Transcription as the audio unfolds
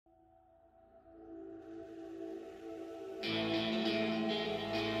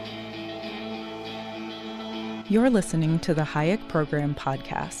You're listening to the Hayek Program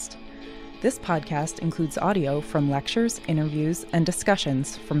podcast. This podcast includes audio from lectures, interviews, and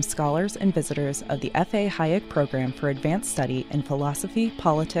discussions from scholars and visitors of the F.A. Hayek Program for Advanced Study in Philosophy,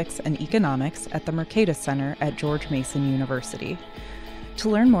 Politics, and Economics at the Mercatus Center at George Mason University. To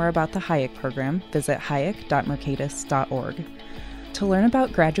learn more about the Hayek Program, visit hayek.mercatus.org. To learn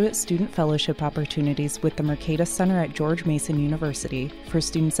about graduate student fellowship opportunities with the Mercatus Center at George Mason University for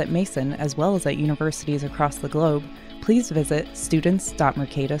students at Mason as well as at universities across the globe, please visit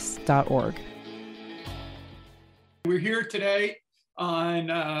students.mercatus.org. We're here today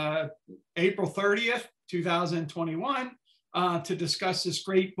on April 30th, 2021, to discuss this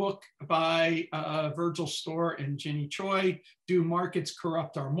great book by Virgil Storr and Ginny Choi, Do Markets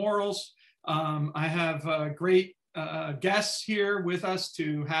Corrupt Our Morals? I have great guests here with us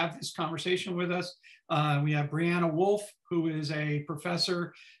to have this conversation with us. We have Brianna Wolf, who is a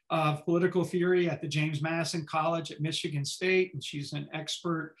professor of political theory at the James Madison College at Michigan State, and she's an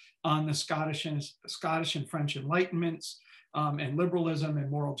expert on the Scottish and French Enlightenments and liberalism and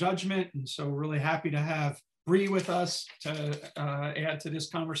moral judgment. And so we're really happy to have Bree with us to add to this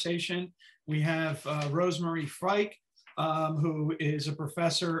conversation. We have Rosemarie Frike, who is a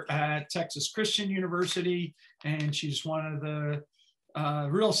professor at Texas Christian University, and she's one of the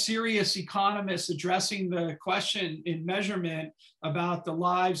real serious economists addressing the question in measurement about the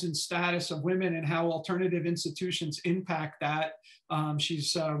lives and status of women and how alternative institutions impact that.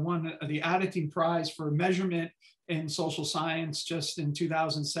 She's won the Atherton Prize for Measurement in Social Science just in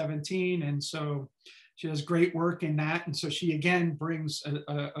 2017, and so she does great work in that. And so she, again, brings an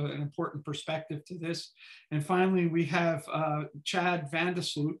important perspective to this. And finally, we have Chad van der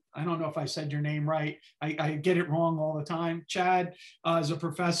Sloot. I don't know if I said your name right. I get it wrong all the time. Chad is a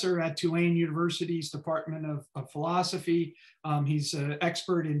professor at Tulane University's Department of Philosophy. He's an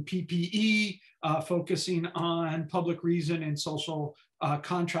expert in PPE, focusing on public reason and social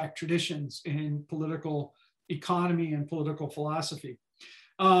contract traditions in political economy and political philosophy.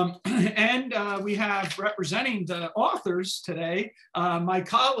 We have representing the authors today, my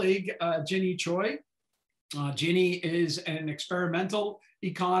colleague, Ginny Choi. Ginny is an experimental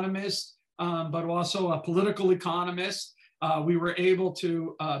economist, but also a political economist. We were able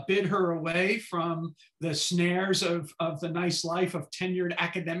to bid her away from the snares of the nice life of tenured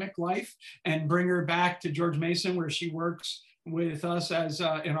academic life and bring her back to George Mason, where she works with us as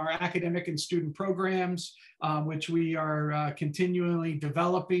in our academic and student programs, which we are continually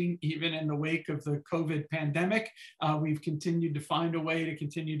developing even in the wake of the COVID pandemic. We've continued to find a way to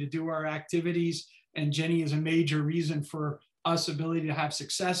continue to do our activities, and Jenny is a major reason for us ability to have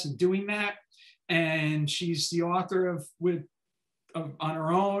success in doing that. And she's the author on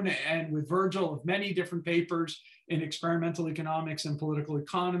her own and with Virgil of many different papers in experimental economics and political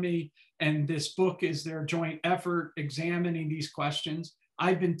economy. And this book is their joint effort examining these questions.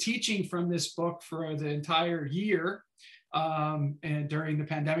 I've been teaching from this book for the entire year and during the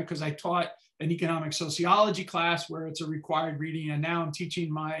pandemic, because I taught an economic sociology class where it's a required reading. And now I'm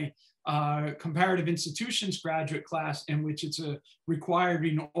teaching my comparative institutions graduate class, in which it's a required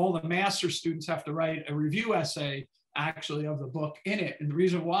reading. All the master's students have to write a review essay actually of the book in it. And the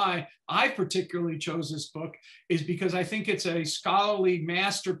reason why I particularly chose this book is because I think it's a scholarly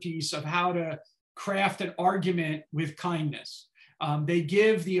masterpiece of how to craft an argument with kindness. They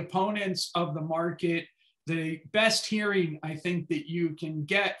give the opponents of the market the best hearing, I think, that you can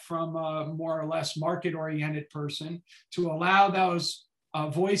get from a more or less market-oriented person, to allow those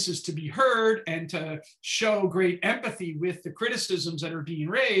voices to be heard and to show great empathy with the criticisms that are being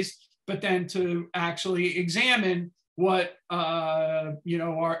raised, but then to actually examine what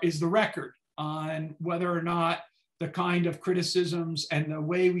is the record on whether or not the kind of criticisms and the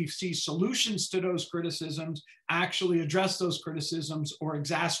way we see solutions to those criticisms actually address those criticisms or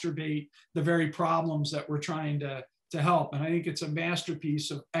exacerbate the very problems that we're trying to help. And I think it's a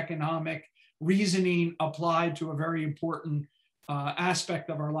masterpiece of economic reasoning applied to a very important aspect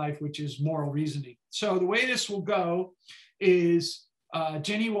of our life, which is moral reasoning. So the way this will go is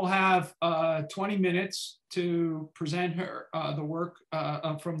Ginny will have 20 minutes to present her the work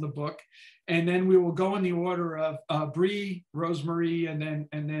from the book, and then we will go in the order of Bree, Rosemarie, and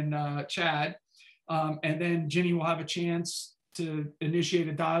then Chad, and then Ginny will have a chance to initiate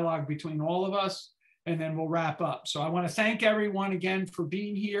a dialogue between all of us, and then we'll wrap up. So I want to thank everyone again for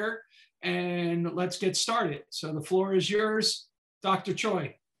being here, and let's get started. So the floor is yours, Dr.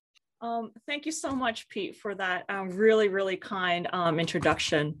 Choi. Thank you so much, Pete, for that really, really kind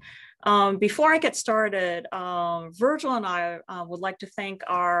introduction. Before I get started, Virgil and I would like to thank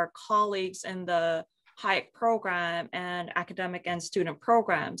our colleagues in the Hayek program and academic and student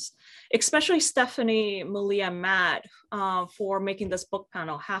programs, especially Stephanie, Malia, and Matt for making this book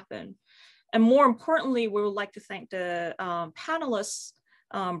panel happen. And more importantly, we would like to thank the panelists,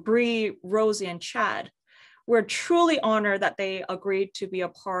 Bree, Rosie, and Chad. We're truly honored that they agreed to be a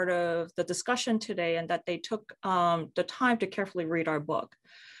part of the discussion today and that they took the time to carefully read our book.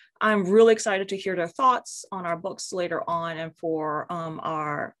 I'm really excited to hear their thoughts on our books later on and for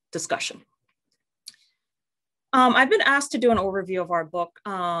our discussion. I've been asked to do an overview of our book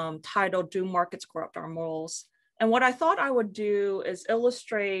titled Do Markets Corrupt Our Morals? And what I thought I would do is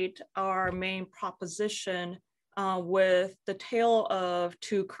illustrate our main proposition with the tale of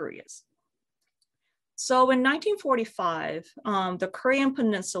two Koreas. So in 1945, the Korean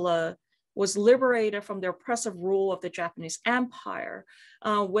Peninsula was liberated from the oppressive rule of the Japanese Empire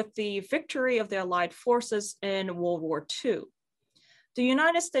with the victory of the Allied forces in World War II. The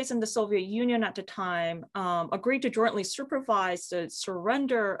United States and the Soviet Union at the time agreed to jointly supervise the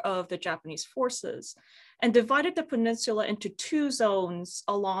surrender of the Japanese forces and divided the peninsula into two zones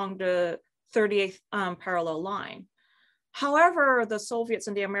along the 38th parallel line. However, the Soviets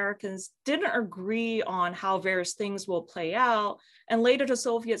and the Americans didn't agree on how various things will play out, and later the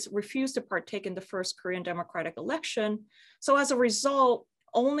Soviets refused to partake in the first Korean democratic election. So as a result,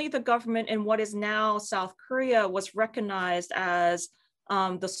 only the government in what is now South Korea was recognized as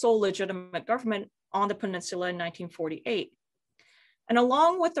the sole legitimate government on the peninsula in 1948. And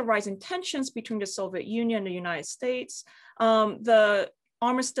along with the rising tensions between the Soviet Union and the United States, the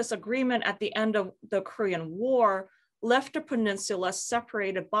armistice agreement at the end of the Korean War left the peninsula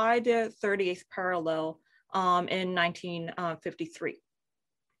separated by the 38th parallel in 1953.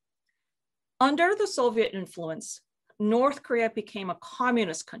 Under the Soviet influence, North Korea became a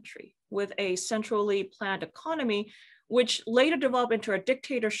communist country with a centrally planned economy, which later developed into a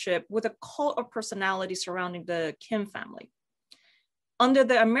dictatorship with a cult of personality surrounding the Kim family. Under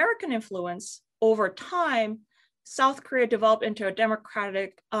the American influence, over time, South Korea developed into a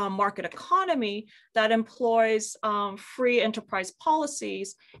democratic market economy that employs free enterprise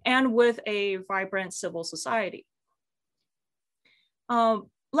policies and with a vibrant civil society.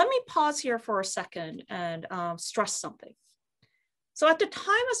 Let me pause here for a second and stress something. So at the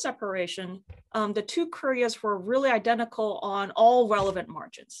time of separation, the two Koreas were really identical on all relevant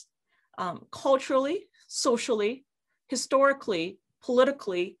margins. Culturally, socially, historically,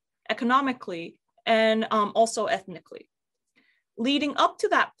 politically, economically, and also ethnically. Leading up to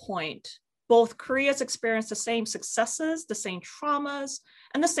that point, both Koreas experienced the same successes, the same traumas,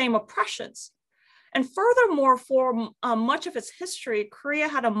 and the same oppressions. And furthermore, for much of its history, Korea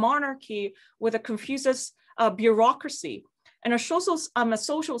had a monarchy with a Confucius bureaucracy and a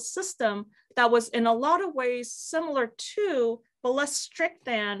social system that was in a lot of ways similar to, but less strict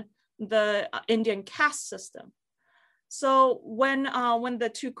than, the Indian caste system. So when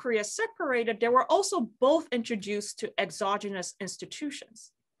the two Koreas separated, they were also both introduced to exogenous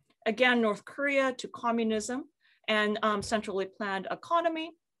institutions. Again, North Korea to communism and centrally planned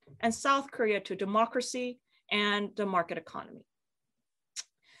economy, and South Korea to democracy and the market economy.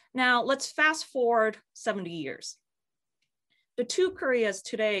 Now let's fast forward 70 years. The two Koreas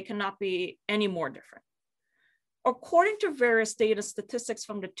today cannot be any more different. According to various data statistics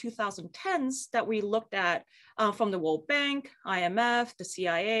from the 2010s that we looked at from the World Bank, IMF, the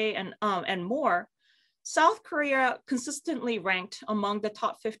CIA, and more, South Korea consistently ranked among the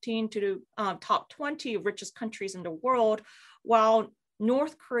top 15 to top 20 richest countries in the world, while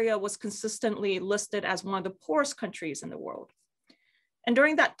North Korea was consistently listed as one of the poorest countries in the world. And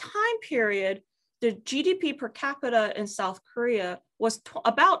during that time period, the GDP per capita in South Korea was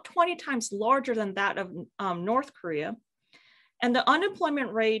about 20 times larger than that of North Korea. And the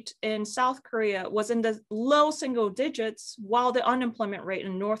unemployment rate in South Korea was in the low single digits, while the unemployment rate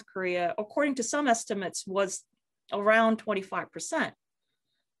in North Korea, according to some estimates, was around 25%.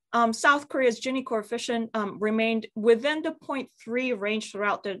 South Korea's Gini coefficient remained within the 0.3 range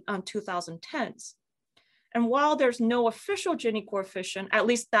throughout the 2010s. And while there's no official Gini coefficient, at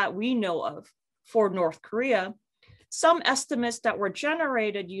least that we know of, for North Korea, some estimates that were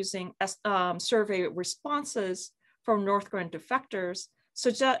generated using survey responses from North Korean defectors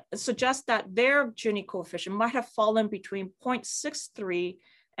suggest that their Gini coefficient might have fallen between 0.63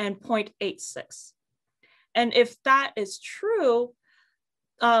 and 0.86. And if that is true,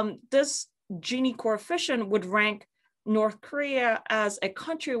 this Gini coefficient would rank North Korea as a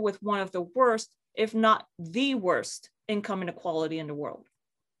country with one of the worst, if not the worst, income inequality in the world.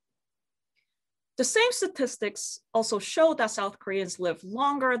 The same statistics also show that South Koreans live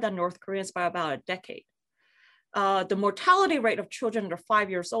longer than North Koreans by about a decade. The mortality rate of children under 5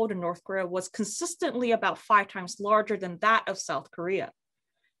 years old in North Korea was consistently about 5 times larger than that of South Korea.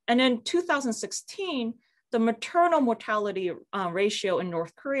 And in 2016, the maternal mortality ratio in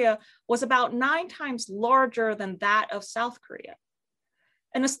North Korea was about 9 times larger than that of South Korea.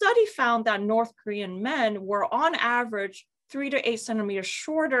 And a study found that North Korean men were on average 3 to 8 centimeters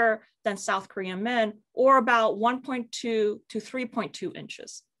shorter than South Korean men, or about 1.2 to 3.2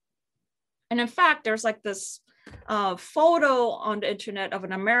 inches. And in fact, there's like this photo on the internet of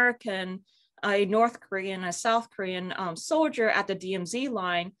an American, a North Korean, a South Korean soldier at the DMZ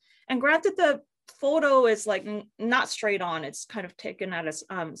line. And granted, the photo is like not straight on, it's kind of taken at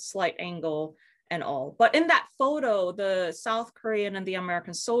a slight angle and all. But in that photo, the South Korean and the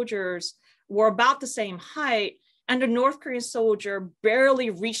American soldiers were about the same height, and the North Korean soldier barely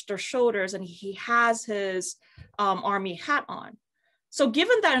reached their shoulders, and he has his army hat on. So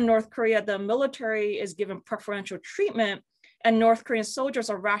given that in North Korea, the military is given preferential treatment and North Korean soldiers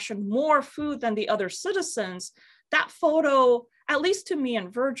are rationed more food than the other citizens, that photo, at least to me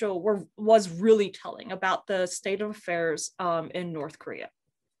and Virgil, was really telling about the state of affairs in North Korea.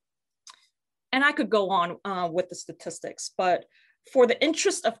 And I could go on with the statistics, but for the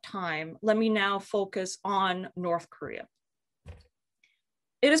interest of time, let me now focus on North Korea.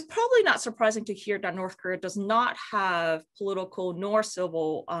 It is probably not surprising to hear that North Korea does not have political nor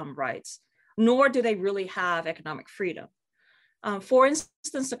civil rights, nor do they really have economic freedom. For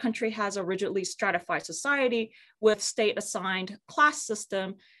instance, the country has a rigidly stratified society with state-assigned class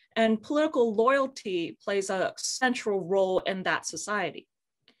system, and political loyalty plays a central role in that society.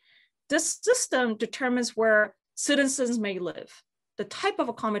 This system determines where citizens may live, the type of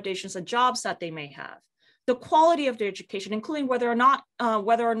accommodations and jobs that they may have, the quality of their education, including whether or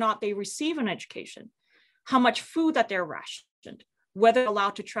not they receive an education, how much food that they're rationed, whether they're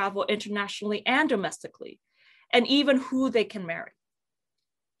allowed to travel internationally and domestically, and even who they can marry.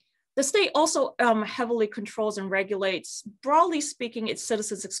 The state also heavily controls and regulates, broadly speaking, its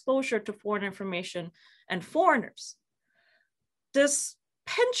citizens' exposure to foreign information and foreigners. This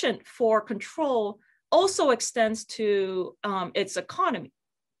penchant for control also extends to its economy.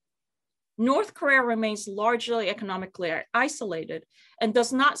 North Korea remains largely economically isolated and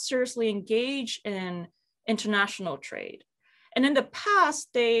does not seriously engage in international trade. And in the past,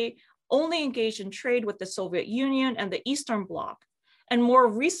 they only engaged in trade with the Soviet Union and the Eastern Bloc, and more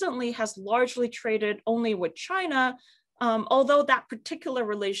recently has largely traded only with China, although that particular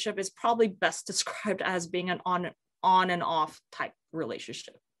relationship is probably best described as being an on and off type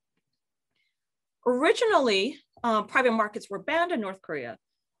relationship. Originally, private markets were banned in North Korea,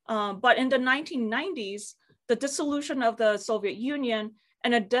 but in the 1990s, the dissolution of the Soviet Union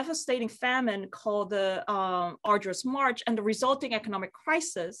and a devastating famine called the Arduous March and the resulting economic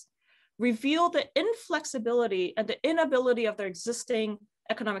crisis revealed the inflexibility and the inability of their existing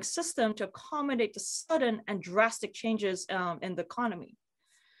economic system to accommodate the sudden and drastic changes in the economy.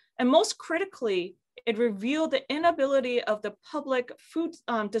 And most critically, it revealed the inability of the public food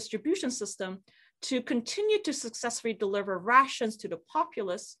distribution system to continue to successfully deliver rations to the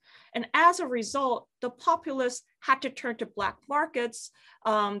populace. And as a result, the populace had to turn to black markets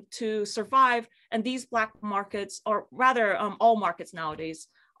to survive. And these black markets, or rather all markets nowadays,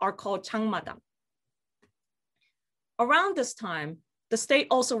 are called 장마당. Around this time, the state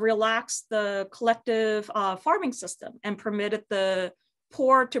also relaxed the collective farming system and permitted the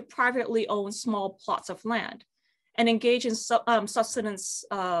poor to privately own small plots of land and engage in subsistence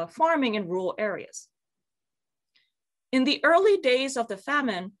farming in rural areas. In the early days of the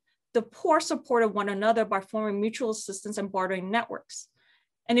famine, the poor supported one another by forming mutual assistance and bartering networks.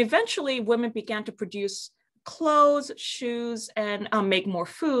 And eventually, women began to produce clothes, shoes, and make more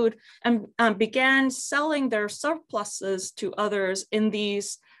food, and began selling their surpluses to others in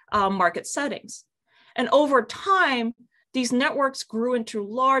these market settings. And over time, these networks grew into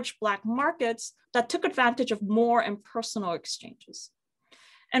large black markets that took advantage of more impersonal exchanges.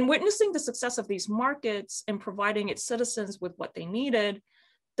 And witnessing the success of these markets in providing its citizens with what they needed,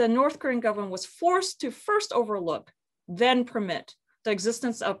 the North Korean government was forced to first overlook, then permit the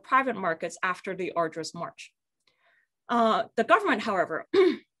existence of private markets after the Arduous March. The government, however,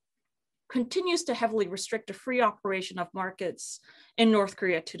 continues to heavily restrict the free operation of markets in North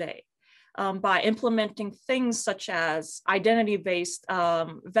Korea today. By implementing things such as identity-based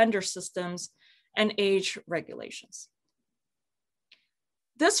vendor systems and age regulations.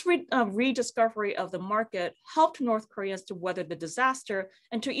 This rediscovery of the market helped North Koreans to weather the disaster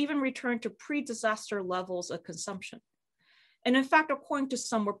and to even return to pre-disaster levels of consumption. And in fact, according to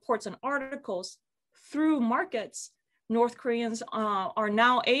some reports and articles, through markets, North Koreans are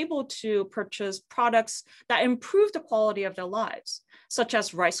now able to purchase products that improve the quality of their lives, such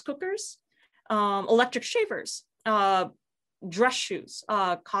as rice cookers, electric shavers, dress shoes,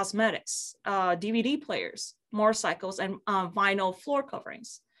 cosmetics, DVD players, motorcycles, and vinyl floor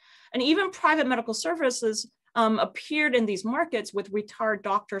coverings. And even private medical services appeared in these markets with retired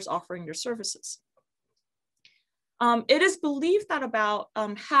doctors offering their services. It is believed that about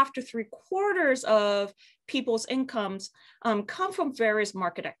half to 3/4 of people's incomes come from various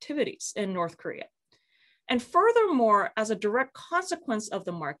market activities in North Korea. And furthermore, as a direct consequence of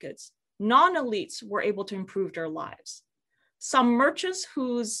the markets, non-elites were able to improve their lives. Some merchants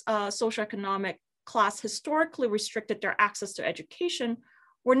whose socioeconomic class historically restricted their access to education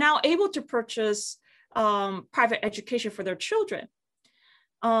were now able to purchase private education for their children.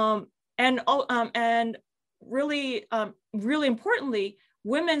 And really importantly,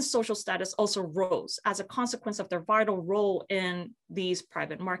 women's social status also rose as a consequence of their vital role in these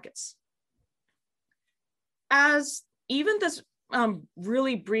private markets. As even this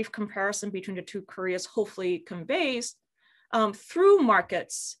really brief comparison between the two Koreas hopefully conveys, through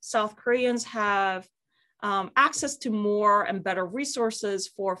markets, South Koreans have access to more and better resources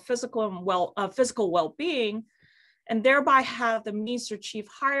for physical well-being, and thereby have the means to achieve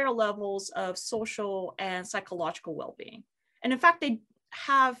higher levels of social and psychological well-being. And in fact, they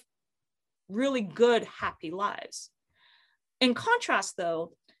have really good, happy lives. In contrast,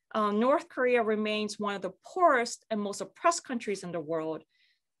 though, North Korea remains one of the poorest and most oppressed countries in the world.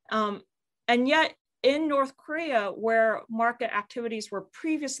 And yet, in North Korea, where market activities were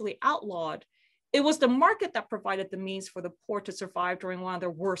previously outlawed, it was the market that provided the means for the poor to survive during one of their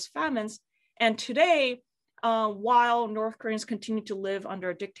worst famines. And today, while North Koreans continue to live under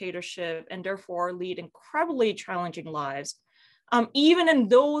a dictatorship and therefore lead incredibly challenging lives, even in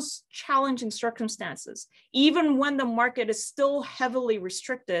those challenging circumstances, even when the market is still heavily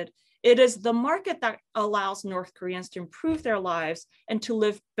restricted, it is the market that allows North Koreans to improve their lives and to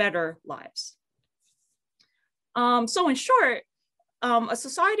live better lives. So in short, a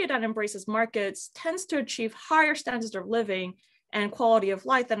society that embraces markets tends to achieve higher standards of living and quality of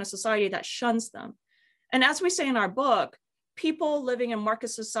life than a society that shuns them. And as we say in our book, people living in market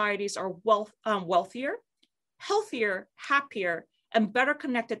societies are wealthier, healthier, happier, and better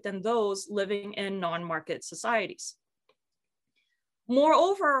connected than those living in non-market societies.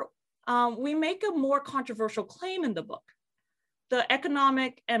 Moreover, we make a more controversial claim in the book. The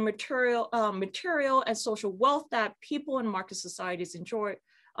economic and material and social wealth that people in market societies enjoy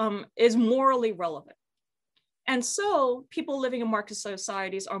is morally relevant. And so people living in market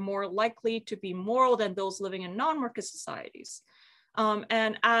societies are more likely to be moral than those living in non-market societies.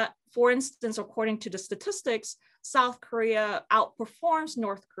 For instance, according to the statistics, South Korea outperforms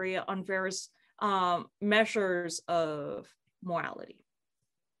North Korea on various measures of morality.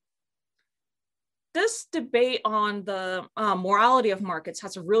 This debate on the morality of markets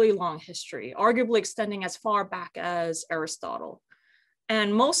has a really long history, arguably extending as far back as Aristotle.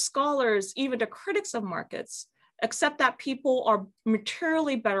 And most scholars, even the critics of markets, accept that people are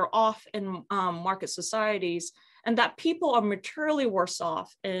materially better off in market societies and that people are materially worse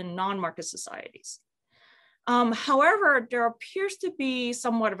off in non-market societies. However, there appears to be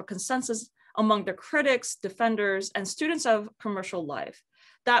somewhat of a consensus among the critics, defenders, and students of commercial life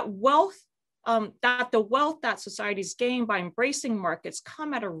that the wealth that societies gain by embracing markets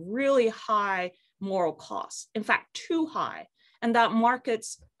come at a really high moral cost, in fact, too high, and that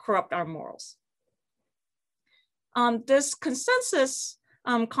markets corrupt our morals. This consensus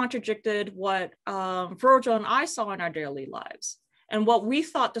contradicted what Virgil and I saw in our daily lives and what we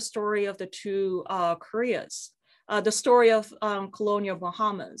thought the story of the two Koreas, the story of colonial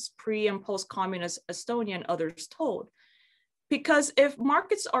Bahamas, pre and post-communist Estonia and others told. Because if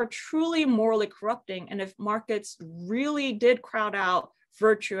markets are truly morally corrupting, and if markets really did crowd out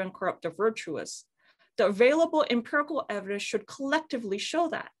virtue and corrupt the virtuous, the available empirical evidence should collectively show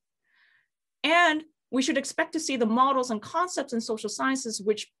that. And we should expect to see the models and concepts in social sciences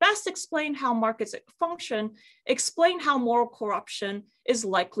which best explain how markets function, explain how moral corruption is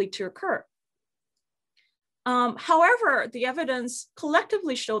likely to occur. However, the evidence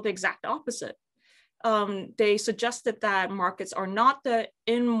collectively showed the exact opposite. They suggested that markets are not the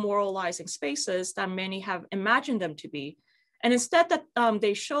immoralizing spaces that many have imagined them to be. And instead that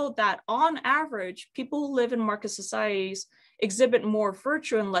they showed that on average, people who live in market societies exhibit more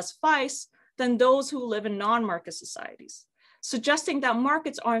virtue and less vice than those who live in non-market societies, suggesting that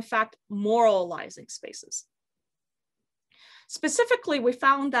markets are in fact moralizing spaces. Specifically, we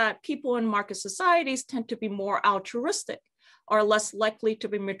found that people in market societies tend to be more altruistic, are less likely to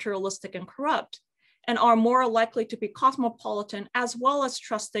be materialistic and corrupt. and are more likely to be cosmopolitan as well as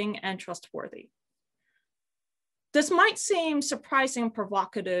trusting and trustworthy. This might seem surprising and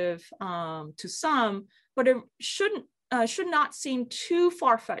provocative to some, but it should not seem too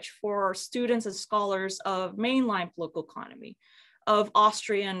far-fetched for students and scholars of mainline political economy, of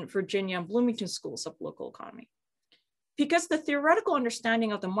Austrian, Virginia, and Bloomington schools of political economy. Because the theoretical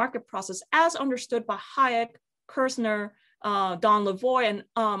understanding of the market process as understood by Hayek, Kirzner, Don Lavoie, and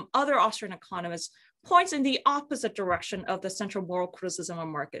other Austrian economists points in the opposite direction of the central moral criticism of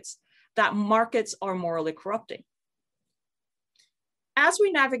markets, that markets are morally corrupting. As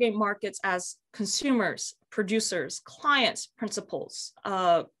we navigate markets as consumers, producers, clients, principals,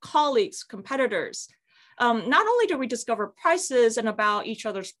 colleagues, competitors, not only do we discover prices and about each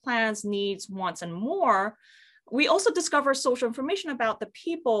other's plans, needs, wants, and more, we also discover social information about the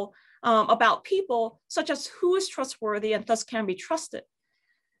people, such as who is trustworthy and thus can be trusted.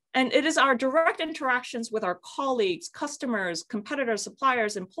 And it is our direct interactions with our colleagues, customers, competitors,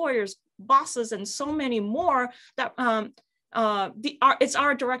 suppliers, employers, bosses, and so many more that it's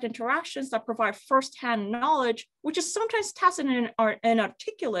our direct interactions that provide firsthand knowledge, which is sometimes tacit and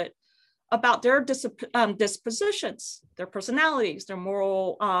inarticulate, about their dispositions, their personalities, their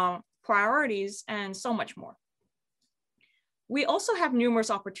moral priorities, and so much more. We also have numerous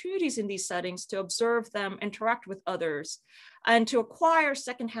opportunities in these settings to observe them interact with others and to acquire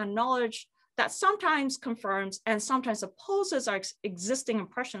secondhand knowledge that sometimes confirms and sometimes opposes our existing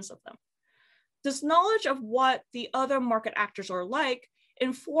impressions of them. This knowledge of what the other market actors are like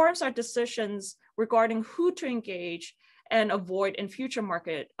informs our decisions regarding who to engage and avoid in future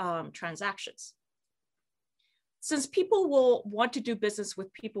market transactions. Since people will want to do business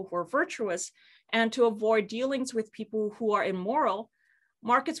with people who are virtuous and to avoid dealings with people who are immoral,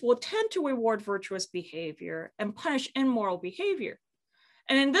 markets will tend to reward virtuous behavior and punish immoral behavior.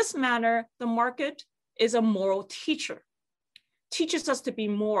 And in this manner, the market is a moral teacher, teaches us to be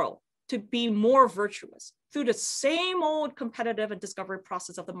moral, to be more virtuous through the same old competitive and discovery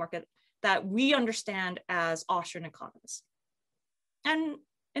process of the market that we understand as Austrian economists. And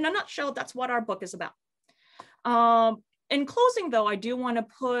in a nutshell, that's what our book is about. In closing, though, I do want to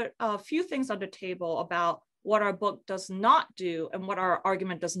put a few things on the table about what our book does not do and what our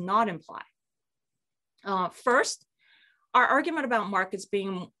argument does not imply. First, our argument about markets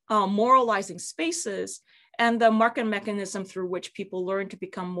being moralizing spaces and the market mechanism through which people learn to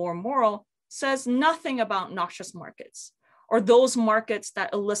become more moral says nothing about noxious markets or those markets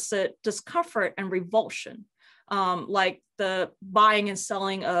that elicit discomfort and revulsion, like the buying and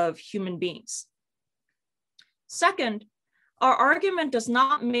selling of human beings. Second, our argument does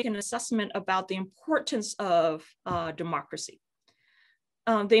not make an assessment about the importance of democracy.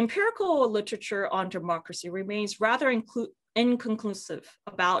 The empirical literature on democracy remains rather inconclusive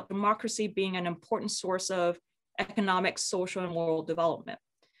about democracy being an important source of economic, social, and moral development.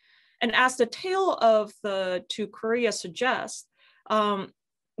 And as the tale of the two Koreas suggests,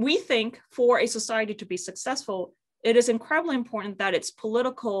 we think for a society to be successful, it is incredibly important that its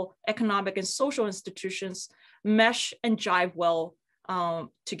political, economic, and social institutions mesh and jive well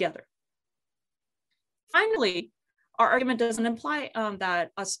together. Finally, our argument doesn't imply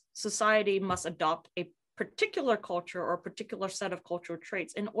that a society must adopt a particular culture or a particular set of cultural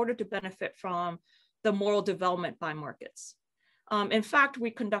traits in order to benefit from the moral development by markets. In fact,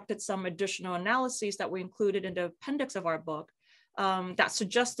 we conducted some additional analyses that we included in the appendix of our book that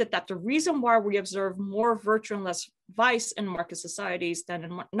suggested that the reason why we observe more virtue and less vice in market societies than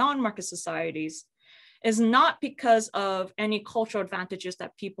in non-market societies is not because of any cultural advantages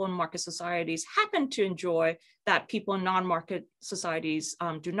that people in market societies happen to enjoy that people in non-market societies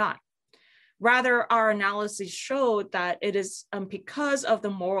do not. Rather, our analysis showed that it is because of the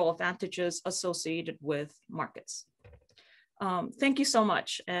moral advantages associated with markets. Thank you so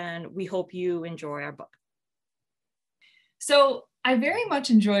much, and we hope you enjoy our book. So I very much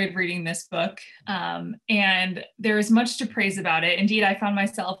enjoyed reading this book, and there is much to praise about it. Indeed, I found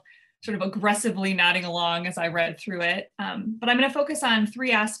myself sort of aggressively nodding along as I read through it. But I'm going to focus on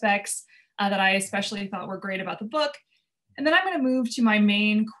three aspects that I especially thought were great about the book. And then I'm going to move to my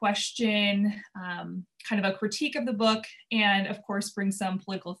main question, kind of a critique of the book, and of course, bring some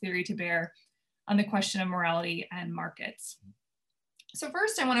political theory to bear on the question of morality and markets. So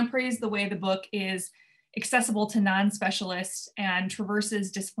first, I want to praise the way the book is accessible to non-specialists and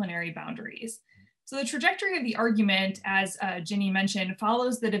traverses disciplinary boundaries. So the trajectory of the argument, as Ginny mentioned,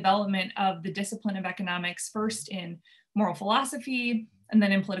 follows the development of the discipline of economics, first in moral philosophy, and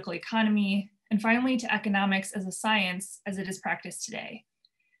then in political economy, and finally to economics as a science as it is practiced today.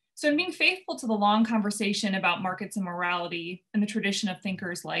 So in being faithful to the long conversation about markets and morality in the tradition of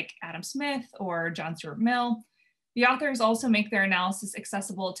thinkers like Adam Smith or John Stuart Mill, the authors also make their analysis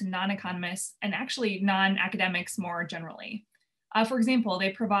accessible to non-economists and actually non-academics more generally. For example, they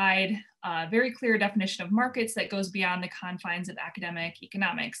provide a very clear definition of markets that goes beyond the confines of academic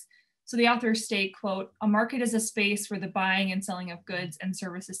economics. So the authors state, quote, "A market is a space where the buying and selling of goods and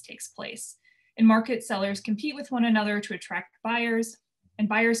services takes place. In markets, sellers compete with one another to attract buyers, and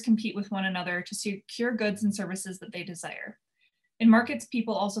buyers compete with one another to secure goods and services that they desire. In markets,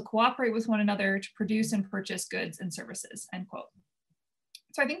 people also cooperate with one another to produce and purchase goods and services," end quote.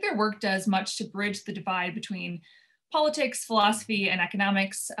 So I think their work does much to bridge the divide between politics, philosophy, and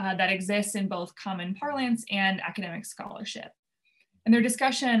economics that exists in both common parlance and academic scholarship. And their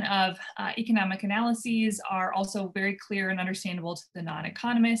discussion of economic analyses are also very clear and understandable to the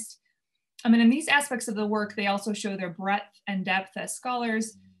non-economist. And in these aspects of the work, they also show their breadth and depth as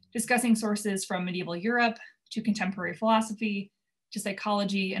scholars, discussing sources from medieval Europe to contemporary philosophy, to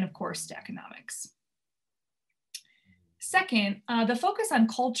psychology, and of course, to economics. Second, the focus on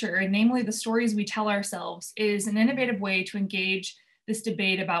culture, and namely the stories we tell ourselves, is an innovative way to engage this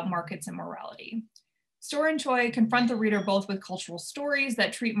debate about markets and morality. Storr and Choi confront the reader both with cultural stories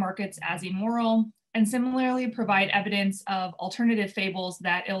that treat markets as immoral, and similarly provide evidence of alternative fables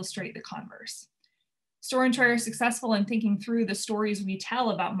that illustrate the converse. Storr and Choi are successful in thinking through the stories we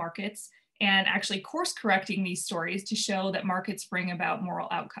tell about markets and actually course correcting these stories to show that markets bring about moral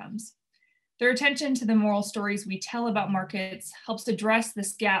outcomes. Their attention to the moral stories we tell about markets helps address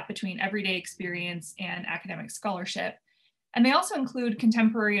this gap between everyday experience and academic scholarship. And they also include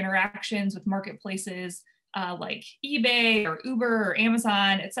contemporary interactions with marketplaces like eBay or Uber or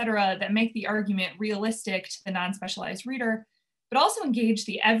Amazon, et cetera, that make the argument realistic to the non-specialized reader, but also engage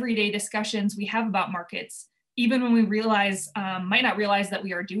the everyday discussions we have about markets, even when we might not realize that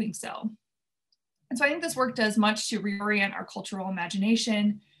we are doing so. And so I think this work does much to reorient our cultural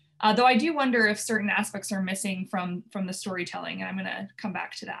imagination, though I do wonder if certain aspects are missing from the storytelling, and I'm gonna come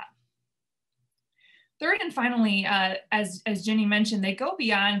back to that. Third and finally, as Jenny mentioned, they go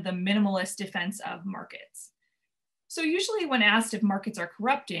beyond the minimalist defense of markets. So usually when asked if markets are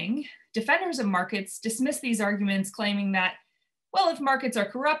corrupting, defenders of markets dismiss these arguments claiming that, well, if markets are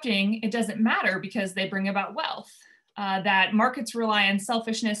corrupting, it doesn't matter because they bring about wealth, that markets rely on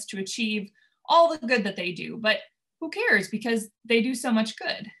selfishness to achieve all the good that they do, but who cares because they do so much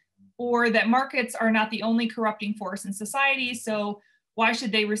good, or that markets are not the only corrupting force in society, so why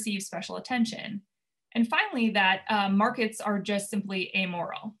should they receive special attention? And finally, that markets are just simply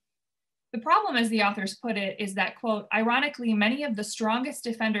amoral. The problem, as the authors put it, is that, quote, "Ironically, many of the strongest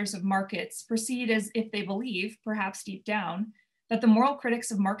defenders of markets proceed as if they believe, perhaps deep down, that the moral critics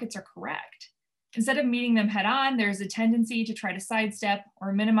of markets are correct. Instead of meeting them head on, there's a tendency to try to sidestep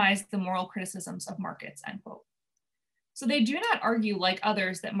or minimize the moral criticisms of markets," end quote. So they do not argue like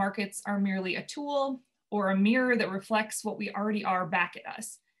others that markets are merely a tool or a mirror that reflects what we already are back at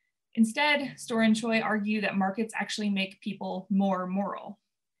us. Instead, Storr and Choi argue that markets actually make people more moral.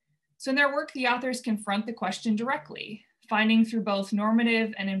 So in their work, the authors confront the question directly, finding through both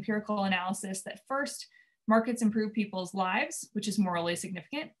normative and empirical analysis that first, markets improve people's lives, which is morally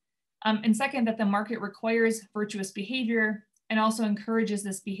significant, and second, that the market requires virtuous behavior and also encourages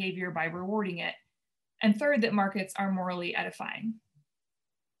this behavior by rewarding it, and third, that markets are morally edifying.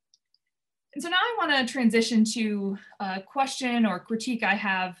 And so now I want to transition to a question or critique I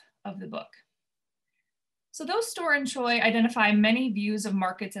have of the book. So though Storr and Choi identify many views of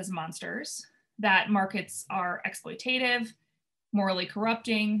markets as monsters, that markets are exploitative, morally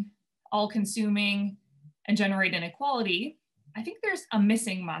corrupting, all-consuming, and generate inequality, I think there's a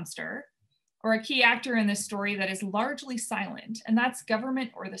missing monster or a key actor in this story that is largely silent, and that's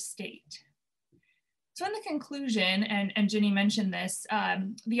government or the state. So in the conclusion, and Ginny mentioned this,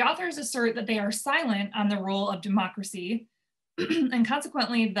 the authors assert that they are silent on the role of democracy and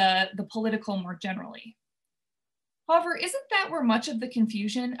consequently the political more generally. However, isn't that where much of the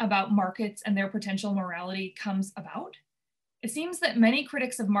confusion about markets and their potential morality comes about? It seems that many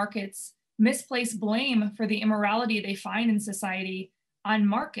critics of markets misplace blame for the immorality they find in society on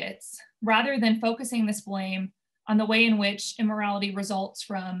markets, rather than focusing this blame on the way in which immorality results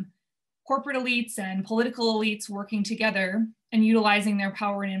from corporate elites and political elites working together and utilizing their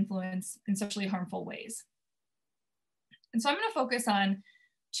power and influence in socially harmful ways. And so I'm going to focus on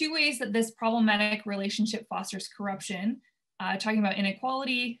two ways that this problematic relationship fosters corruption, talking about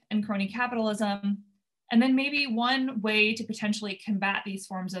inequality and crony capitalism, and then maybe one way to potentially combat these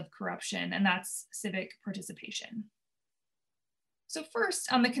forms of corruption, and that's civic participation. So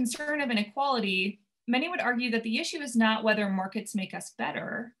first, on the concern of inequality, many would argue that the issue is not whether markets make us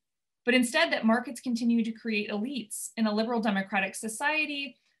better, but instead that markets continue to create elites in a liberal democratic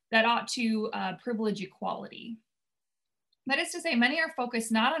society that ought to privilege equality. That is to say, many are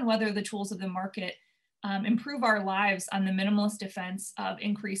focused not on whether the tools of the market improve our lives on the minimalist defense of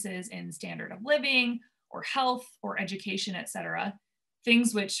increases in standard of living or health or education, et cetera,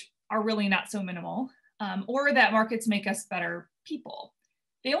 things which are really not so minimal, or that markets make us better people.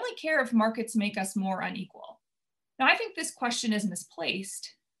 They only care if markets make us more unequal. Now, I think this question is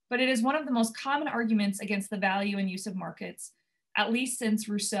misplaced, but it is one of the most common arguments against the value and use of markets, at least since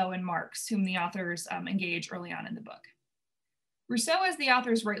Rousseau and Marx, whom the authors engage early on in the book. Rousseau, as the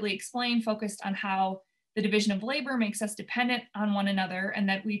authors rightly explain, focused on how the division of labor makes us dependent on one another and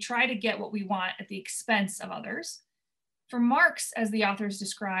that we try to get what we want at the expense of others. For Marx, as the authors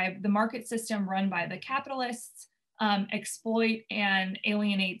describe, the market system run by the capitalists exploit and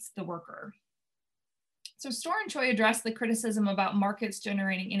alienates the worker. So Storr and Choi address the criticism about markets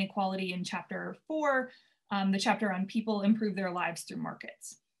generating inequality in chapter 4, the chapter on people improve their lives through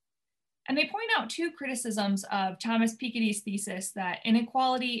markets. And they point out two criticisms of Thomas Piketty's thesis that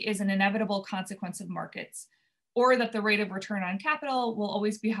inequality is an inevitable consequence of markets, or that the rate of return on capital will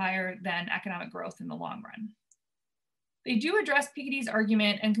always be higher than economic growth in the long run. They do address Piketty's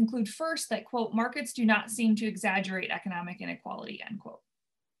argument and conclude first that, quote, markets do not seem to exaggerate economic inequality, end quote.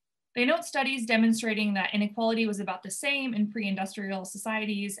 They note studies demonstrating that inequality was about the same in pre-industrial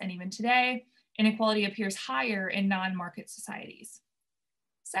societies, and even today, inequality appears higher in non-market societies.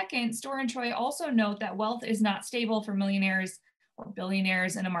 Second, Storr and Choi also note that wealth is not stable for millionaires or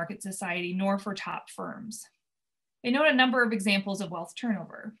billionaires in a market society, nor for top firms. They note a number of examples of wealth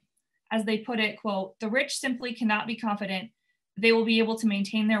turnover. As they put it, quote, the rich simply cannot be confident they will be able to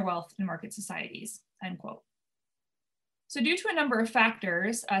maintain their wealth in market societies, end quote. So due to a number of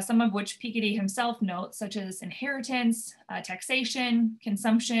factors, some of which Piketty himself notes, such as inheritance, taxation,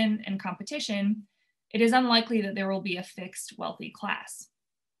 consumption, and competition, it is unlikely that there will be a fixed wealthy class.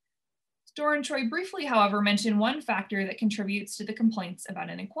 Storr and Choi briefly, however, mention one factor that contributes to the complaints about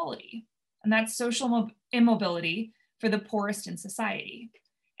inequality, and that's social immobility for the poorest in society.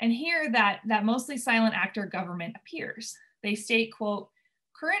 And here that mostly silent actor government appears. They state, quote,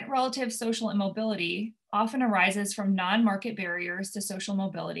 current relative social immobility often arises from non-market barriers to social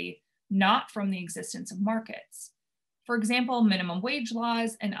mobility, not from the existence of markets. For example, minimum wage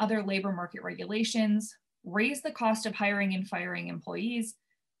laws and other labor market regulations raise the cost of hiring and firing employees,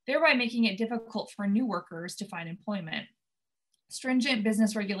 thereby making it difficult for new workers to find employment. Stringent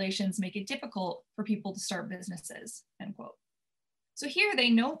business regulations make it difficult for people to start businesses, end quote. So here they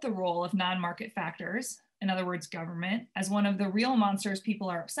note the role of non-market factors, in other words, government, as one of the real monsters people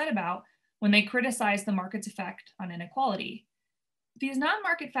are upset about when they criticize the market's effect on inequality. These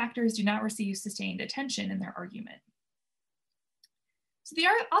non-market factors do not receive sustained attention in their argument. So the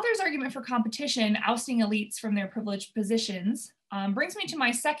author's argument for competition ousting elites from their privileged positions brings me to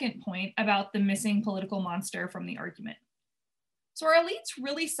my second point about the missing political monster from the argument. So are elites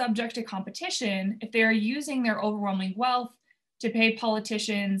really subject to competition if they are using their overwhelming wealth to pay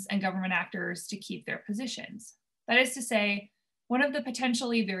politicians and government actors to keep their positions? That is to say, one of the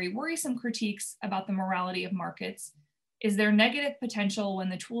potentially very worrisome critiques about the morality of markets is their negative potential when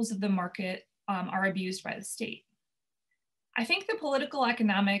the tools of the market are abused by the state. I think the political,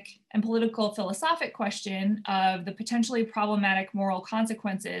 economic, and political philosophic question of the potentially problematic moral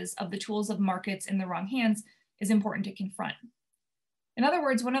consequences of the tools of markets in the wrong hands is important to confront. In other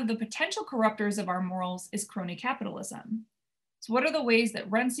words, one of the potential corruptors of our morals is crony capitalism. So what are the ways that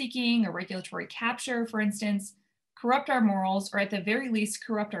rent-seeking or regulatory capture, for instance, corrupt our morals, or at the very least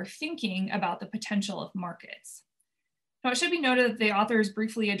corrupt our thinking about the potential of markets? Now, it should be noted that the authors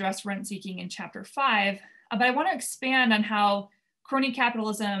briefly address rent-seeking in chapter 5, but I want to expand on how crony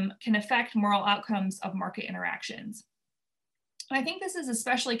capitalism can affect moral outcomes of market interactions. And I think this is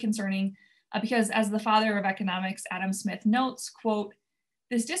especially concerning because, as the father of economics, Adam Smith, notes, quote,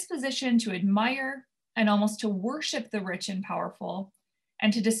 this disposition to admire and almost to worship the rich and powerful,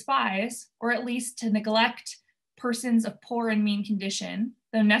 and to despise, or at least to neglect, persons of poor and mean condition,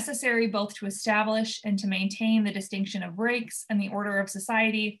 though necessary both to establish and to maintain the distinction of ranks and the order of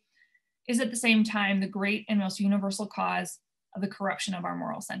society, is at the same time the great and most universal cause of the corruption of our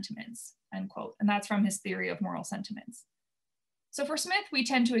moral sentiments, end quote. And that's from his theory of moral sentiments. So for Smith, we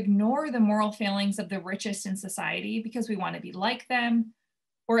tend to ignore the moral failings of the richest in society because we want to be like them,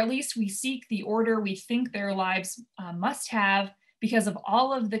 or at least we seek the order we think their lives must have because of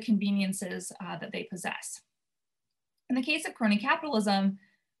all of the conveniences that they possess. In the case of crony capitalism,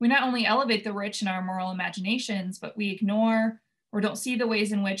 we not only elevate the rich in our moral imaginations, but we ignore or don't see the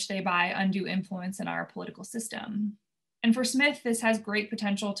ways in which they buy undue influence in our political system. And for Smith, this has great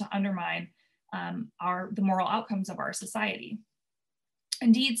potential to undermine the moral outcomes of our society.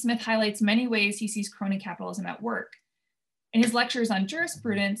 Indeed, Smith highlights many ways he sees crony capitalism at work. In his lectures on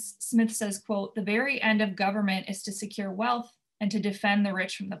jurisprudence, Smith says, quote, "The very end of government is to secure wealth and to defend the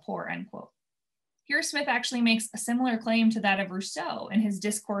rich from the poor," end quote. Here, Smith actually makes a similar claim to that of Rousseau in his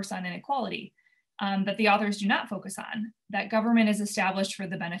Discourse on Inequality, that the authors do not focus on, that government is established for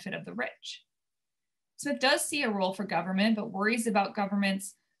the benefit of the rich. Smith does see a role for government, but worries about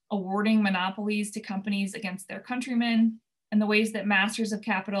governments awarding monopolies to companies against their countrymen, and the ways that masters of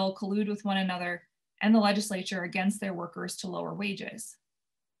capital collude with one another and the legislature against their workers to lower wages.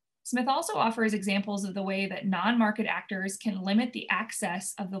 Smith also offers examples of the way that non-market actors can limit the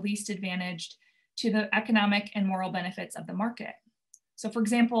access of the least advantaged to the economic and moral benefits of the market. So for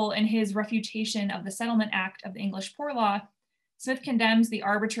example, in his refutation of the Settlement Act of the English Poor Law, Smith condemns the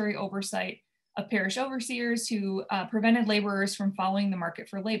arbitrary oversight of parish overseers who prevented laborers from following the market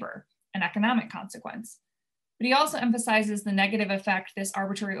for labor, an economic consequence. But he also emphasizes the negative effect this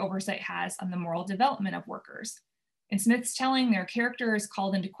arbitrary oversight has on the moral development of workers. In Smith's telling, their character is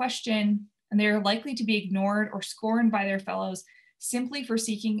called into question, and they are likely to be ignored or scorned by their fellows simply for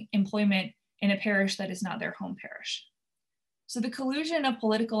seeking employment in a parish that is not their home parish. So the collusion of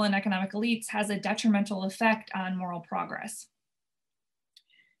political and economic elites has a detrimental effect on moral progress.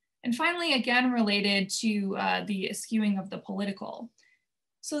 And finally, again, related to the eschewing of the political.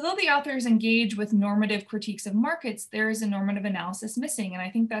 So though the authors engage with normative critiques of markets, there is a normative analysis missing, and I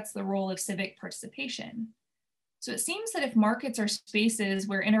think that's the role of civic participation. So it seems that if markets are spaces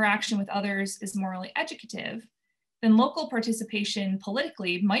where interaction with others is morally educative, then local participation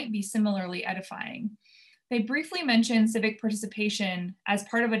politically might be similarly edifying. They briefly mention civic participation as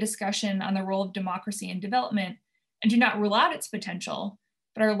part of a discussion on the role of democracy in development and do not rule out its potential,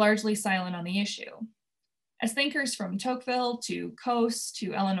 but are largely silent on the issue. As thinkers from Tocqueville to Coase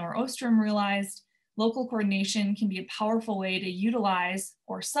to Elinor Ostrom realized, local coordination can be a powerful way to utilize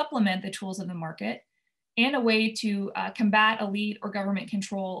or supplement the tools of the market and a way to combat elite or government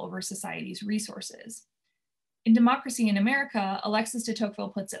control over society's resources. In Democracy in America, Alexis de Tocqueville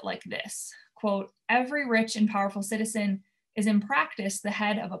puts it like this, quote, "Every rich and powerful citizen is in practice the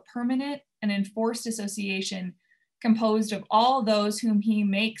head of a permanent and enforced association composed of all those whom he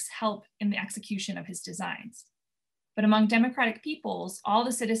makes help in the execution of his designs. But among democratic peoples, all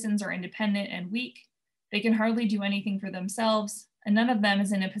the citizens are independent and weak. They can hardly do anything for themselves, and none of them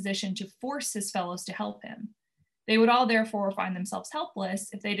is in a position to force his fellows to help him. They would all therefore find themselves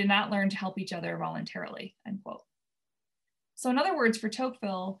helpless if they did not learn to help each other voluntarily," end quote. So in other words, for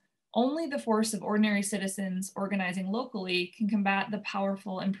Tocqueville, only the force of ordinary citizens organizing locally can combat the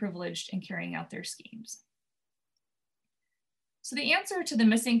powerful and privileged in carrying out their schemes. So the answer to the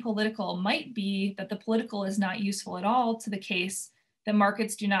missing political might be that the political is not useful at all to the case that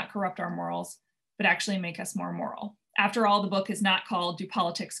markets do not corrupt our morals, but actually make us more moral. After all, the book is not called "Do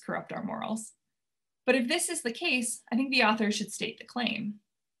Politics Corrupt Our Morals?" But if this is the case, I think the author should state the claim.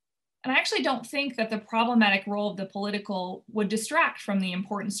 And I actually don't think that the problematic role of the political would distract from the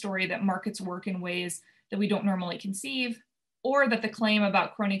important story that markets work in ways that we don't normally conceive, or that the claim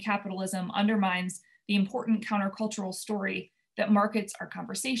about crony capitalism undermines the important countercultural story that markets are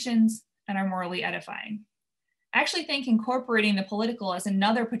conversations and are morally edifying. I actually think incorporating the political as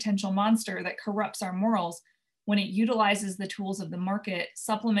another potential monster that corrupts our morals when it utilizes the tools of the market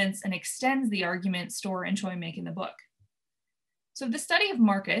supplements and extends the argument Storr and Choi make in the book. So the study of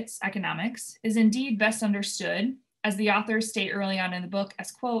markets, economics, is indeed best understood, as the authors state early on in the book, as,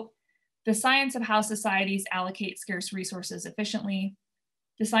 quote, "The science of how societies allocate scarce resources efficiently,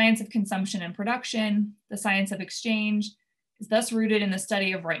 the science of consumption and production, the science of exchange, is thus rooted in the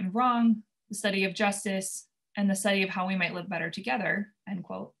study of right and wrong, the study of justice, and the study of how we might live better together," end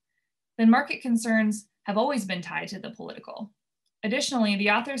quote. Then market concerns have always been tied to the political. Additionally, the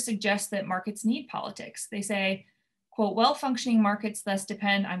authors suggest that markets need politics. They say, quote, "Well-functioning markets thus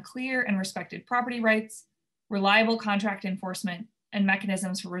depend on clear and respected property rights, reliable contract enforcement, and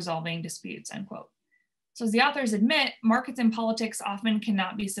mechanisms for resolving disputes," end quote. So as the authors admit, markets and politics often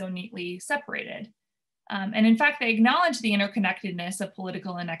cannot be so neatly separated. And in fact, they acknowledge the interconnectedness of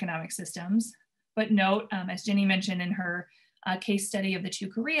political and economic systems, but note, as Ginny mentioned in her case study of the two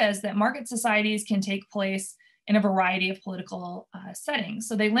Koreas, that market societies can take place in a variety of political settings.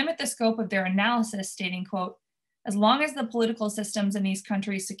 So they limit the scope of their analysis, stating, quote, "As long as the political systems in these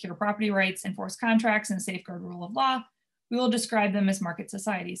countries secure property rights, enforce contracts, and safeguard rule of law, we will describe them as market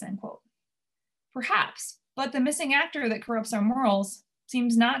societies," end quote. Perhaps, but the missing actor that corrupts our morals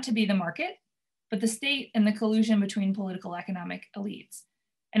seems not to be the market, but the state and the collusion between political economic elites.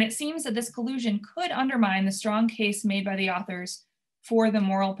 And it seems that this collusion could undermine the strong case made by the authors for the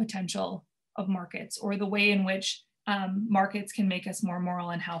moral potential of markets, or the way in which markets can make us more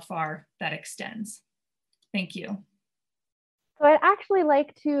moral and how far that extends. Thank you. So I'd actually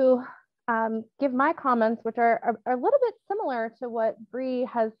like to give my comments, which are a little bit similar to what Bree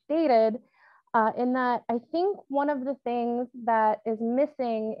has stated, in that I think one of the things that is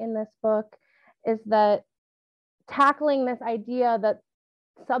missing in this book is that tackling this idea that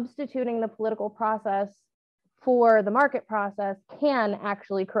substituting the political process for the market process can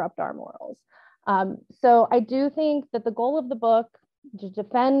actually corrupt our morals. So I do think that the goal of the book, to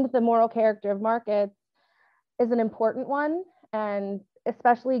defend the moral character of markets, is an important one, and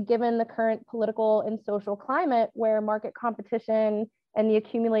especially given the current political and social climate where market competition and the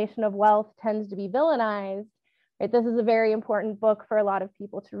accumulation of wealth tends to be villainized, right? This is a very important book for a lot of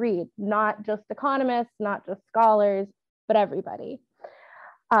people to read, not just economists, not just scholars, but everybody.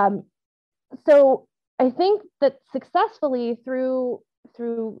 So I think that successfully through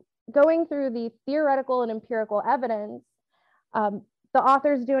going through the theoretical and empirical evidence, the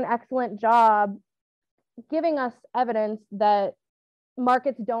authors do an excellent job giving us evidence that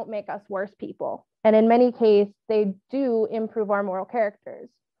markets don't make us worse people. And in many cases, they do improve our moral characters.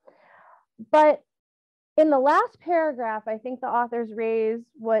 But in the last paragraph, I think the authors raise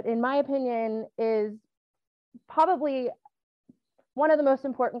what, in my opinion, is probably one of the most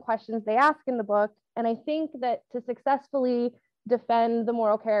important questions they ask in the book. And I think that to successfully defend the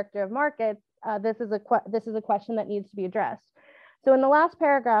moral character of markets, this is a question that needs to be addressed. So in the last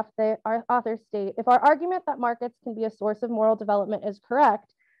paragraph, our authors state, if our argument that markets can be a source of moral development is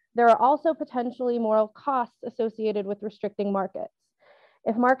correct, there are also potentially moral costs associated with restricting markets.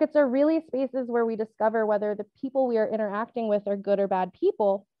 If markets are really spaces where we discover whether the people we are interacting with are good or bad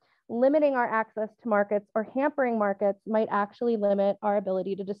people, limiting our access to markets or hampering markets might actually limit our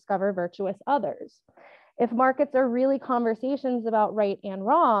ability to discover virtuous others. If markets are really conversations about right and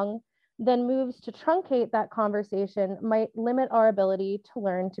wrong, then moves to truncate that conversation might limit our ability to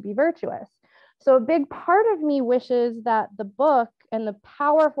learn to be virtuous. So a big part of me wishes that the book and the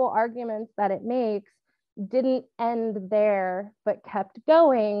powerful arguments that it makes didn't end there, but kept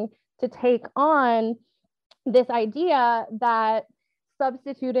going to take on this idea that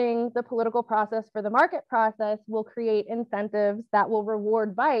substituting the political process for the market process will create incentives that will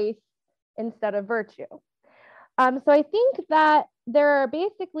reward vice instead of virtue. So I think that there are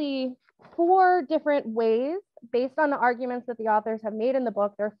basically 4 different ways, based on the arguments that the authors have made in the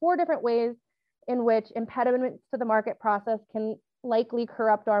book, there are 4 different ways in which impediments to the market process can likely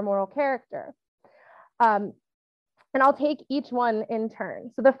corrupt our moral character. And I'll take each one in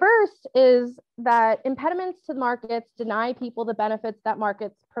turn. So the first is that impediments to markets deny people the benefits that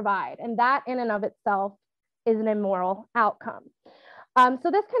markets provide. And that in and of itself is an immoral outcome.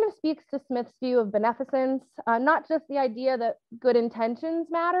 So this kind of speaks to Smith's view of beneficence, not just the idea that good intentions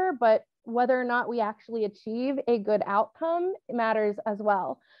matter, but whether or not we actually achieve a good outcome matters as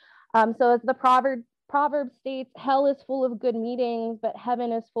well. So as the proverb states, hell is full of good meetings, but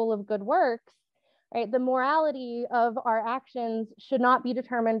heaven is full of good works, right? The morality of our actions should not be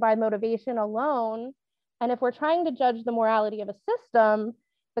determined by motivation alone. And if we're trying to judge the morality of a system,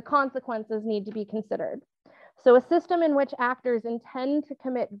 the consequences need to be considered. So a system in which actors intend to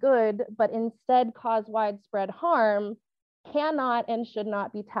commit good, but instead cause widespread harm cannot and should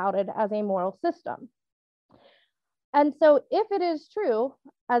not be touted as a moral system. And so if it is true,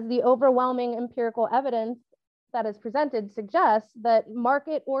 as the overwhelming empirical evidence that is presented suggests, that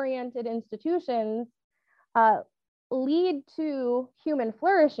market-oriented institutions lead to human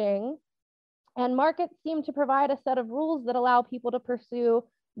flourishing, and markets seem to provide a set of rules that allow people to pursue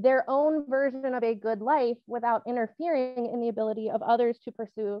their own version of a good life without interfering in the ability of others to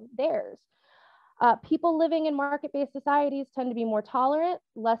pursue theirs. People living in market-based societies tend to be more tolerant,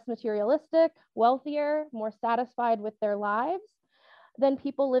 less materialistic, wealthier, more satisfied with their lives than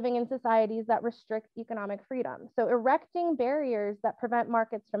people living in societies that restrict economic freedom. So erecting barriers that prevent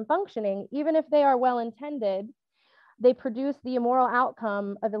markets from functioning, even if they are well-intended, they produce the immoral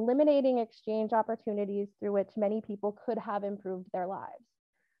outcome of eliminating exchange opportunities through which many people could have improved their lives.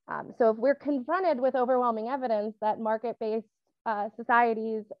 So if we're confronted with overwhelming evidence that market-based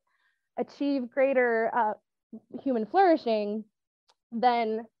societies achieve greater human flourishing,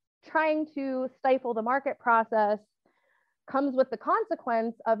 then trying to stifle the market process comes with the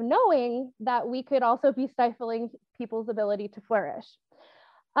consequence of knowing that we could also be stifling people's ability to flourish.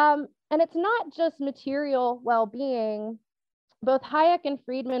 And it's not just material well-being. Both Hayek and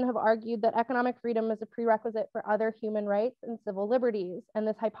Friedman have argued that economic freedom is a prerequisite for other human rights and civil liberties. And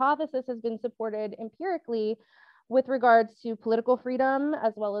this hypothesis has been supported empirically with regards to political freedom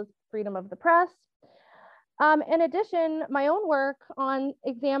as well as freedom of the press. In addition, my own work on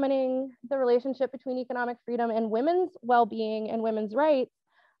examining the relationship between economic freedom and women's well-being and women's rights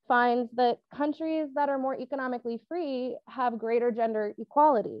finds that countries that are more economically free have greater gender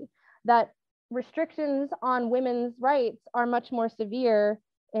equality, that restrictions on women's rights are much more severe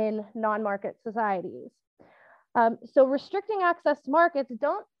in non-market societies. So restricting access to markets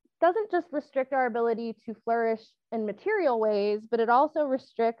doesn't just restrict our ability to flourish in material ways, but it also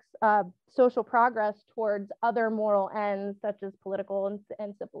restricts social progress towards other moral ends, such as political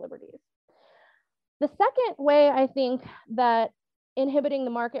and civil liberties. The second way I think that inhibiting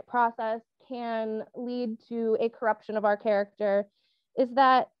the market process can lead to a corruption of our character is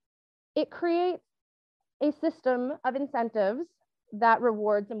that it creates a system of incentives that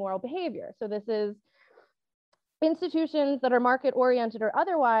rewards immoral behavior. So this is institutions that are market oriented or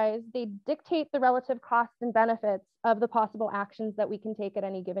otherwise, they dictate the relative costs and benefits of the possible actions that we can take at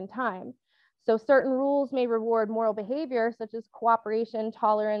any given time. So certain rules may reward moral behavior such as cooperation,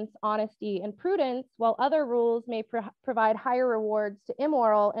 tolerance, honesty, and prudence, while other rules may provide higher rewards to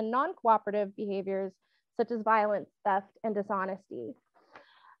immoral and non-cooperative behaviors such as violence, theft, and dishonesty.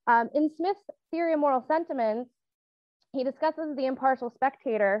 In Smith's theory of moral sentiments, he discusses the impartial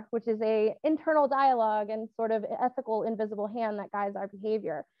spectator, which is an internal dialogue and sort of ethical invisible hand that guides our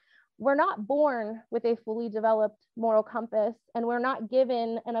behavior. We're not born with a fully developed moral compass, and we're not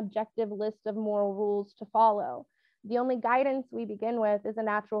given an objective list of moral rules to follow. The only guidance we begin with is a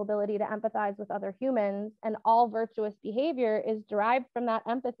natural ability to empathize with other humans, and all virtuous behavior is derived from that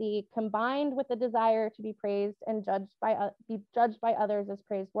empathy combined with the desire to be praised and be judged by others as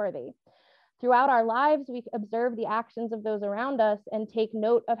praiseworthy. Throughout our lives, we observe the actions of those around us and take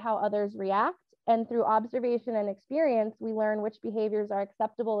note of how others react. And through observation and experience, we learn which behaviors are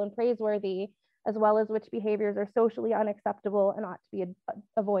acceptable and praiseworthy, as well as which behaviors are socially unacceptable and ought to be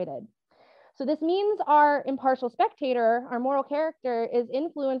avoided. So this means our impartial spectator, our moral character, is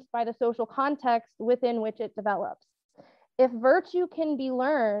influenced by the social context within which it develops. If virtue can be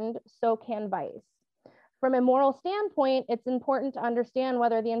learned, so can vice. From a moral standpoint, it's important to understand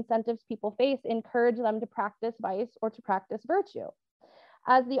whether the incentives people face encourage them to practice vice or to practice virtue.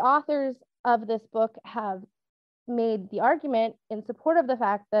 As the authors of this book have made the argument in support of the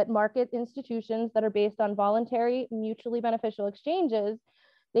fact that market institutions that are based on voluntary, mutually beneficial exchanges,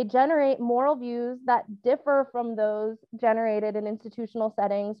 they generate moral views that differ from those generated in institutional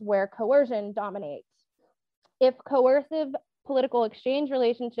settings where coercion dominates. If coercive political exchange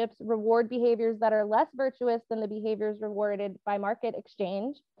relationships reward behaviors that are less virtuous than the behaviors rewarded by market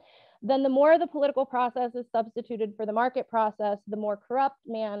exchange, then the more the political process is substituted for the market process, the more corrupt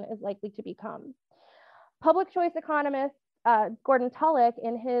man is likely to become. Public choice economist Gordon Tullock,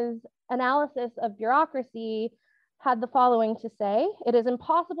 in his analysis of bureaucracy, had the following to say: it is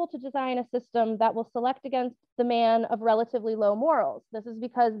impossible to design a system that will select against the man of relatively low morals. This is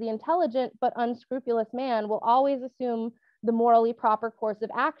because the intelligent but unscrupulous man will always assume the morally proper course of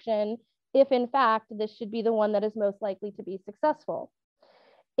action if in fact this should be the one that is most likely to be successful.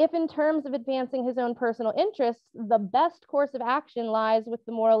 If in terms of advancing his own personal interests, the best course of action lies with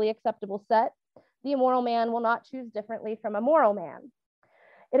the morally acceptable set, the immoral man will not choose differently from a moral man.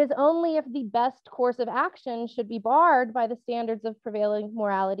 It is only if the best course of action should be barred by the standards of prevailing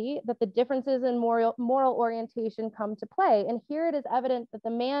morality that the differences in moral orientation come to play. And here it is evident that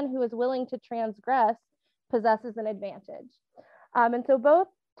the man who is willing to transgress possesses an advantage. And so both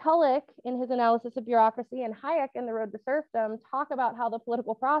Tullock in his analysis of bureaucracy and Hayek in The Road to Serfdom talk about how the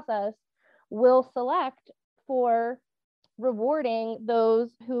political process will select for rewarding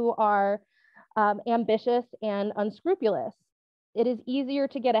those who are ambitious and unscrupulous. It is easier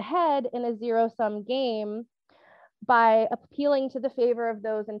to get ahead in a zero-sum game by appealing to the favor of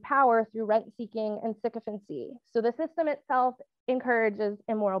those in power through rent-seeking and sycophancy. So the system itself encourages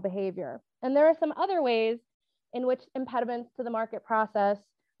immoral behavior. And there are some other ways in which impediments to the market process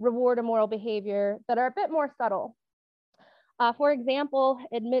reward immoral behavior that are a bit more subtle. For example,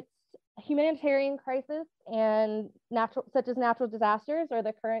 amidst humanitarian crisis and such as natural disasters or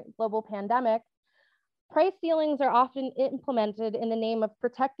the current global pandemic, price ceilings are often implemented in the name of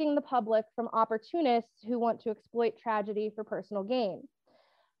protecting the public from opportunists who want to exploit tragedy for personal gain.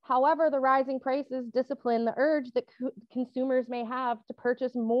 However, the rising prices discipline the urge that consumers may have to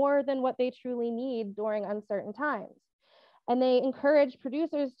purchase more than what they truly need during uncertain times. And they encourage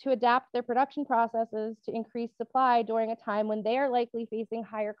producers to adapt their production processes to increase supply during a time when they are likely facing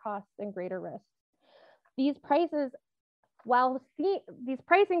higher costs and greater risks. These price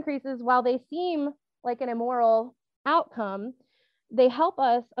increases, while they seem like an immoral outcome, they help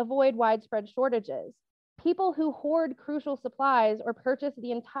us avoid widespread shortages. people who hoard crucial supplies or purchase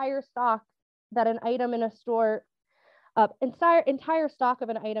the entire stock that an item in a store, entire stock of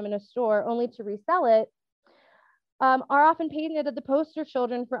an item in a store only to resell it, are often painted as the poster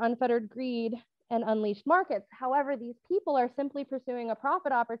children for unfettered greed and unleashed markets. However, these people are simply pursuing a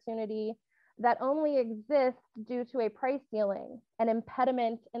profit opportunity that only exists due to a price ceiling, an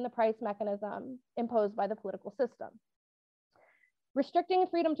impediment in the price mechanism imposed by the political system. Restricting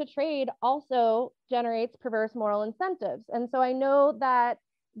freedom to trade also generates perverse moral incentives. And so I know that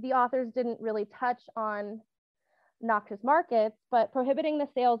the authors didn't really touch on noxious markets, but prohibiting the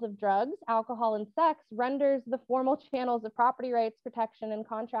sales of drugs, alcohol, and sex renders the formal channels of property rights protection and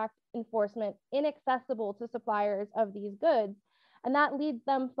contract enforcement inaccessible to suppliers of these goods. And that leads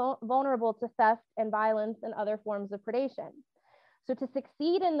them vulnerable to theft and violence and other forms of predation. So to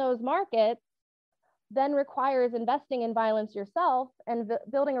succeed in those markets then requires investing in violence yourself and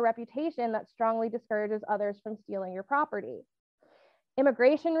building a reputation that strongly discourages others from stealing your property.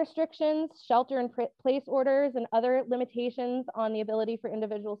 Immigration restrictions, shelter in place orders, and other limitations on the ability for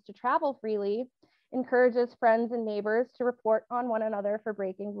individuals to travel freely encourages friends and neighbors to report on one another for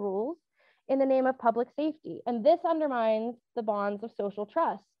breaking rules in the name of public safety. And this undermines the bonds of social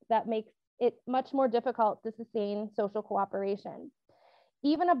trust that makes it much more difficult to sustain social cooperation.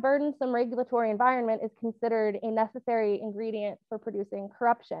 Even a burdensome regulatory environment is considered a necessary ingredient for producing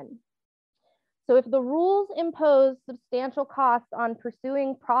corruption. So if the rules impose substantial costs on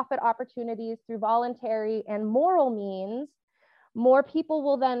pursuing profit opportunities through voluntary and moral means, more people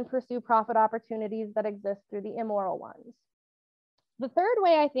will then pursue profit opportunities that exist through the immoral ones. The third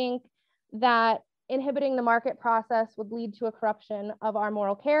way I think that inhibiting the market process would lead to a corruption of our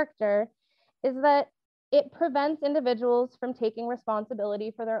moral character is that it prevents individuals from taking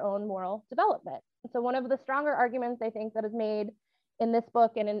responsibility for their own moral development. So one of the stronger arguments I think that is made in this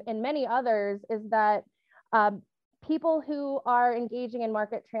book and in many others is that people who are engaging in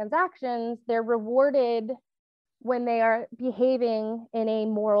market transactions, they're rewarded when they are behaving in a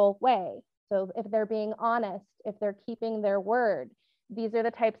moral way. So if they're being honest, if they're keeping their word, these are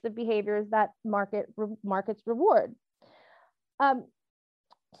the types of behaviors that markets reward.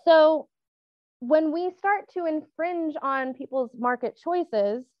 So when we start to infringe on people's market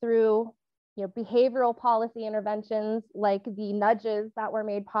choices through behavioral policy interventions like the nudges that were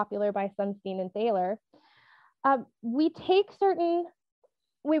made popular by Sunstein and Thaler, we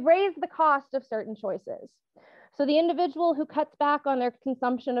raise the cost of certain choices. So the individual who cuts back on their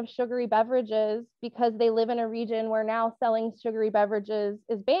consumption of sugary beverages because they live in a region where now selling sugary beverages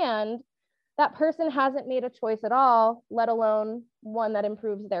is banned, that person hasn't made a choice at all, let alone one that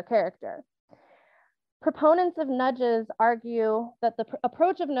improves their character. Proponents of nudges argue that the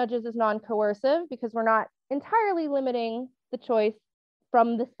approach of nudges is non-coercive because we're not entirely limiting the choice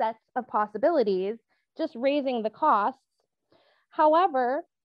from the sets of possibilities, just raising the costs. However,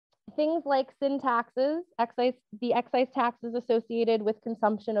 things like sin taxes, the excise taxes associated with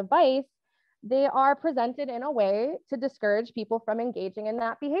consumption of vice, they are presented in a way to discourage people from engaging in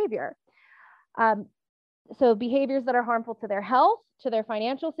that behavior. So behaviors that are harmful to their health, to their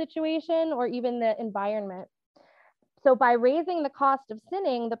financial situation, or even the environment. So by raising the cost of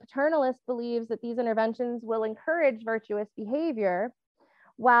sinning, the paternalist believes that these interventions will encourage virtuous behavior,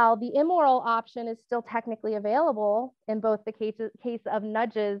 while the immoral option is still technically available in both the case of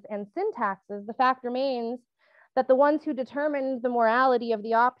nudges and sin taxes. The fact remains that the ones who determined the morality of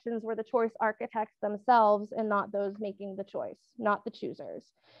the options were the choice architects themselves and not those making the choice, not the choosers.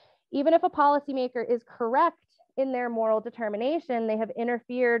 Even if a policymaker is correct in their moral determination, they have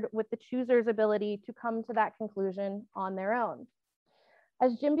interfered with the chooser's ability to come to that conclusion on their own.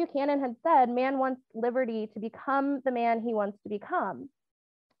 As Jim Buchanan had said, man wants liberty to become the man he wants to become.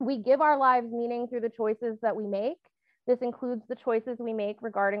 We give our lives meaning through the choices that we make. This includes the choices we make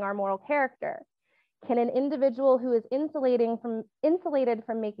regarding our moral character. Can an individual who is insulated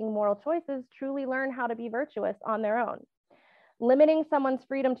from making moral choices truly learn how to be virtuous on their own? Limiting someone's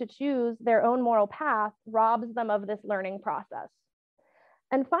freedom to choose their own moral path robs them of this learning process.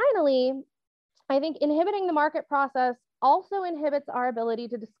 And finally, I think inhibiting the market process also inhibits our ability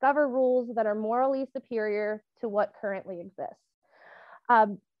to discover rules that are morally superior to what currently exists.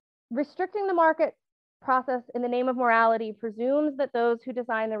 Restricting the market process in the name of morality presumes that those who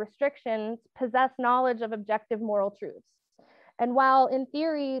design the restrictions possess knowledge of objective moral truths. And while in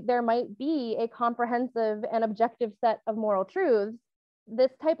theory, there might be a comprehensive and objective set of moral truths,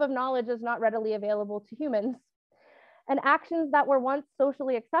 this type of knowledge is not readily available to humans. And actions that were once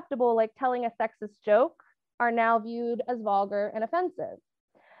socially acceptable, like telling a sexist joke, are now viewed as vulgar and offensive.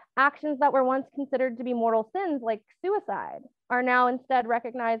 Actions that were once considered to be mortal sins, like suicide, are now instead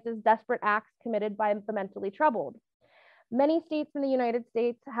recognized as desperate acts committed by the mentally troubled. Many states in the United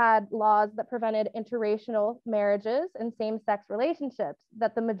States had laws that prevented interracial marriages and same-sex relationships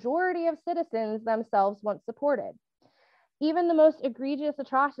that the majority of citizens themselves once supported. Even the most egregious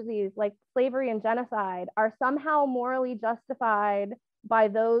atrocities like slavery and genocide are somehow morally justified by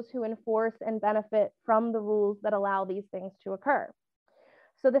those who enforce and benefit from the rules that allow these things to occur.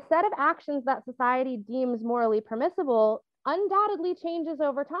 So the set of actions that society deems morally permissible undoubtedly changes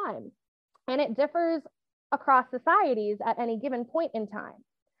over time, and it differs across societies at any given point in time.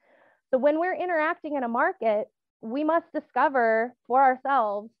 So when we're interacting in a market, we must discover for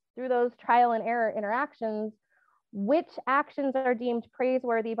ourselves through those trial and error interactions which actions are deemed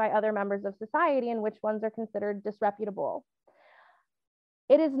praiseworthy by other members of society and which ones are considered disreputable.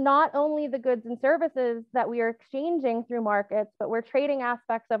 It is not only the goods and services that we are exchanging through markets, but we're trading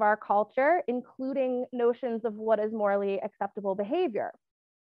aspects of our culture, including notions of what is morally acceptable behavior.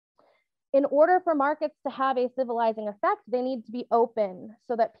 In order for markets to have a civilizing effect, they need to be open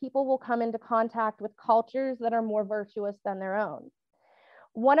so that people will come into contact with cultures that are more virtuous than their own.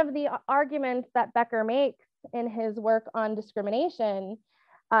 One of the arguments that Becker makes in his work on discrimination,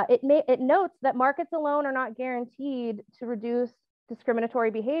 it notes that markets alone are not guaranteed to reduce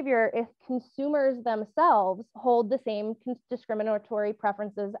discriminatory behavior if consumers themselves hold the same discriminatory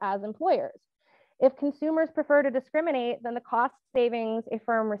preferences as employers. If consumers prefer to discriminate, then the cost savings a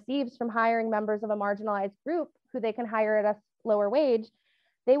firm receives from hiring members of a marginalized group who they can hire at a lower wage,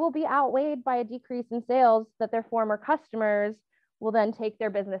 they will be outweighed by a decrease in sales that their former customers will then take their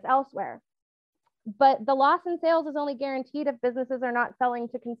business elsewhere. But the loss in sales is only guaranteed if businesses are not selling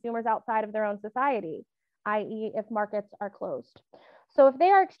to consumers outside of their own society, i.e. if markets are closed. So if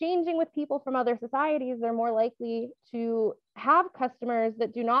they are exchanging with people from other societies, they're more likely to have customers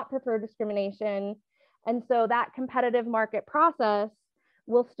that do not prefer discrimination. And so that competitive market process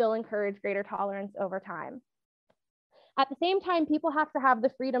will still encourage greater tolerance over time. At the same time, people have to have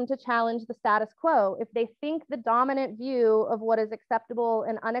the freedom to challenge the status quo. If they think the dominant view of what is acceptable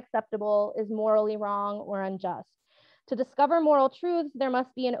and unacceptable is morally wrong or unjust. To discover moral truths, there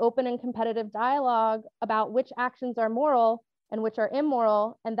must be an open and competitive dialogue about which actions are moral and which are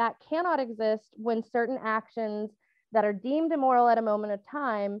immoral, and that cannot exist when certain actions that are deemed immoral at a moment of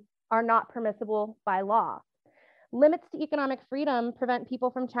time are not permissible by law. Limits to economic freedom prevent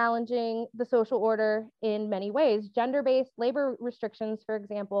people from challenging the social order in many ways. Gender-based labor restrictions, for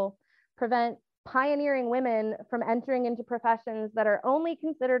example, prevent pioneering women from entering into professions that are only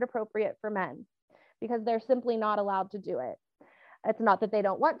considered appropriate for men because they're simply not allowed to do it. It's not that they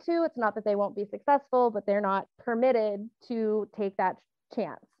don't want to, it's not that they won't be successful, but they're not permitted to take that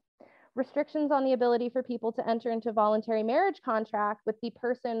chance. Restrictions on the ability for people to enter into voluntary marriage contract with the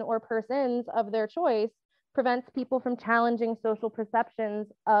person or persons of their choice prevents people from challenging social perceptions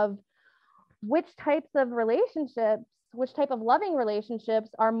of which types of relationships, which type of loving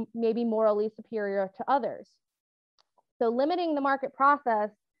relationships are maybe morally superior to others. So limiting the market process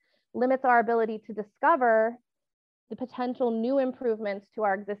limits our ability to discover the potential new improvements to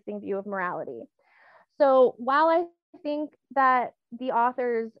our existing view of morality. So while I think that the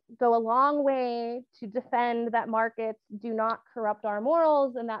authors go a long way to defend that markets do not corrupt our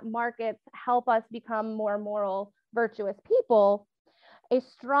morals and that markets help us become more moral, virtuous people, a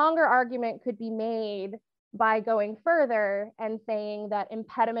stronger argument could be made by going further and saying that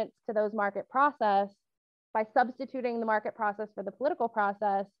impediments to those market process, by substituting the market process for the political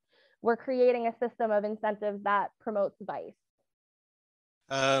process, we're creating a system of incentives that promotes vice.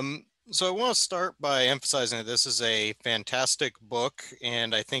 So I want to start by emphasizing that this is a fantastic book,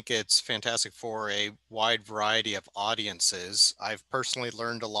 and I think it's fantastic for a wide variety of audiences. I've personally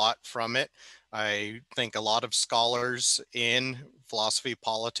learned a lot from it. I think a lot of scholars in philosophy,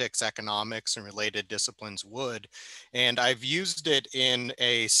 politics, economics, and related disciplines would, and I've used it in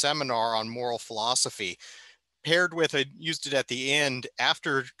a seminar on moral philosophy. Paired with it, used it at the end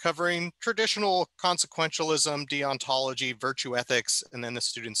after covering traditional consequentialism, deontology, virtue ethics, and then the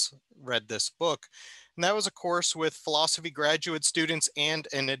students read this book. And that was a course with philosophy graduate students and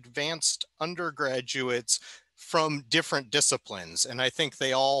an advanced undergraduates from different disciplines. And I think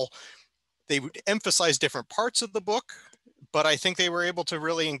they would emphasize different parts of the book, but I think they were able to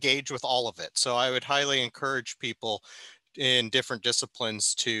really engage with all of it. So I would highly encourage people in different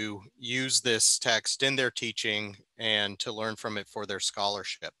disciplines to use this text in their teaching and to learn from it for their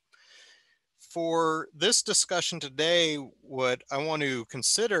scholarship. For this discussion today, what I want to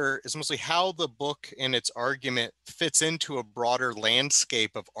consider is mostly how the book and its argument fits into a broader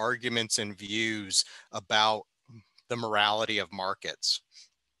landscape of arguments and views about the morality of markets.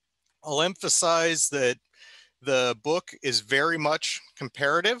 I'll emphasize that the book is very much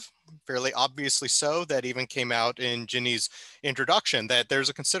comparative, fairly obviously so. That even came out in Ginny's introduction, that there's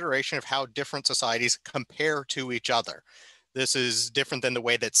a consideration of how different societies compare to each other. This is different than the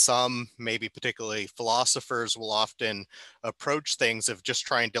way that some, maybe particularly philosophers, will often approach things of just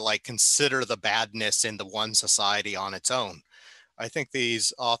trying to like consider the badness in the one society on its own. I think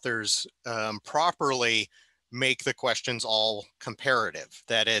these authors properly make the questions all comparative.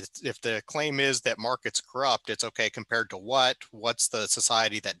 That is, if the claim is that markets corrupt, it's okay compared to what? What's the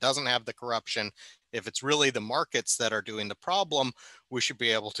society that doesn't have the corruption? If it's really the markets that are doing the problem, we should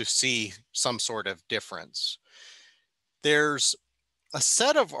be able to see some sort of difference. There's a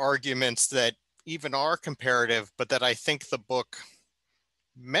set of arguments that even are comparative, but that I think the book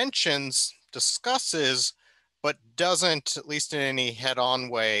mentions, discusses, but doesn't, at least in any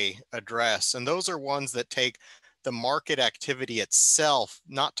head-on way, address. And those are ones that take the market activity itself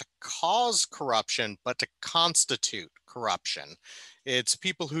not to cause corruption, but to constitute corruption. It's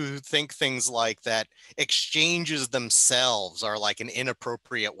people who think things like that exchanges themselves are like an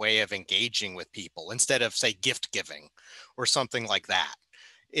inappropriate way of engaging with people instead of, say, gift giving or something like that.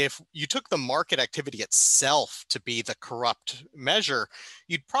 If you took the market activity itself to be the corrupt measure,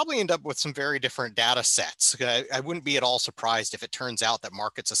 you'd probably end up with some very different data sets. I wouldn't be at all surprised if it turns out that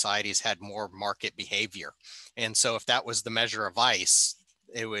market societies had more market behavior. And so if that was the measure of vice,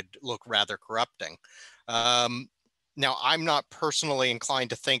 it would look rather corrupting. Now, I'm not personally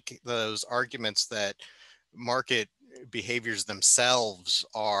inclined to think those arguments that market behaviors themselves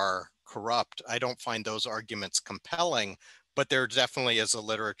are corrupt. I don't find those arguments compelling, but there definitely is a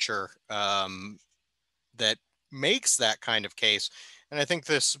literature that makes that kind of case. And I think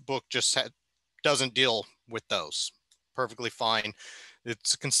this book just doesn't deal with those. Perfectly fine.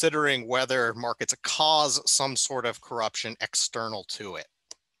 It's considering whether markets cause some sort of corruption external to it.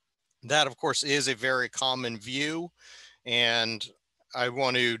 That, of course, is a very common view. And I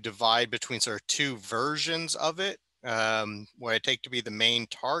want to divide between sort of two versions of it. What I take to be the main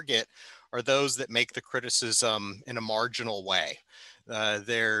target are those that make the criticism in a marginal way.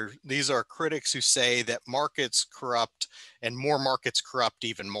 These are critics who say that markets corrupt and more markets corrupt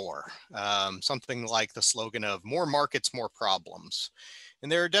even more. Something like the slogan of more markets, more problems.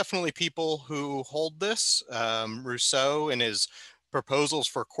 And there are definitely people who hold this. Rousseau in his proposals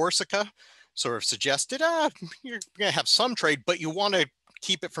for Corsica sort of suggested, you're gonna have some trade, but you want to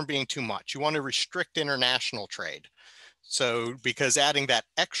keep it from being too much. You want to restrict international trade. So, because adding that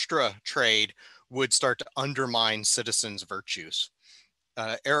extra trade would start to undermine citizens' virtues.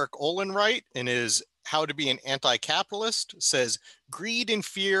 Eric Olenwright, in his How to Be an Anti-Capitalist, says, greed and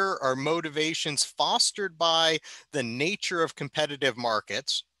fear are motivations fostered by the nature of competitive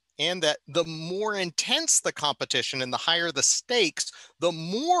markets, and that the more intense the competition and the higher the stakes, the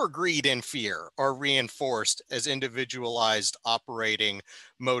more greed and fear are reinforced as individualized operating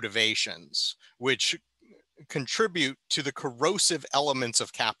motivations, which contribute to the corrosive elements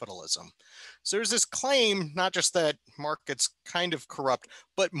of capitalism. So there's this claim, not just that markets kind of corrupt,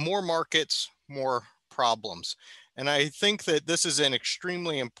 but more markets, more problems. And I think that this is an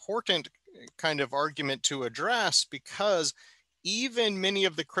extremely important kind of argument to address, because even many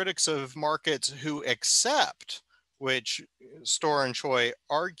of the critics of markets who accept, which Storr and Choi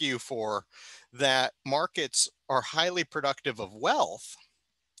argue for, that markets are highly productive of wealth,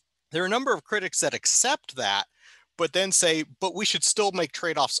 there are a number of critics that accept that, but then say, but we should still make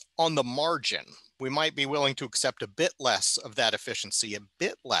trade-offs on the margin. We might be willing to accept a bit less of that efficiency, a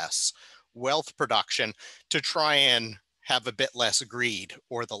bit less wealth production to try and have a bit less greed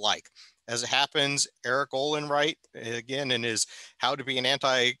or the like. As it happens, Eric Olenwright, again, in his How to Be an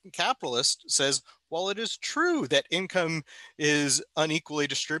Anti-Capitalist, says, while it is true that income is unequally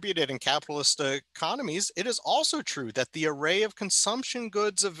distributed in capitalist economies, it is also true that the array of consumption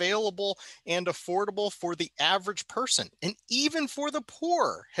goods available and affordable for the average person, and even for the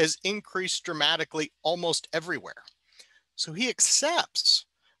poor, has increased dramatically almost everywhere. So he accepts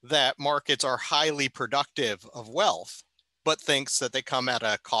that markets are highly productive of wealth, but thinks that they come at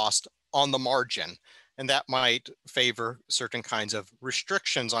a cost on the margin. And that might favor certain kinds of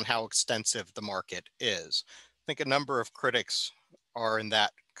restrictions on how extensive the market is. I think a number of critics are in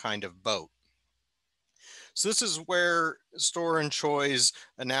that kind of boat. So this is where Storr and Choi's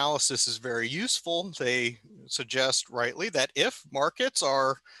analysis is very useful. They suggest rightly that if markets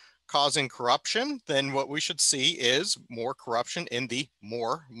are causing corruption, then what we should see is more corruption in the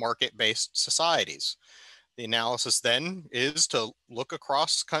more market-based societies. The analysis then is to look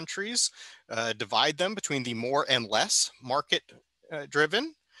across countries, divide them between the more and less market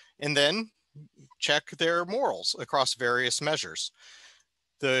driven, and then check their morals across various measures.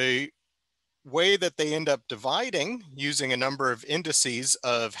 The way that they end up dividing using a number of indices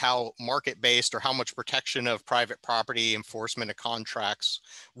of how market-based or how much protection of private property, enforcement of contracts,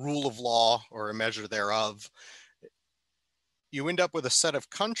 rule of law, or a measure thereof, you end up with a set of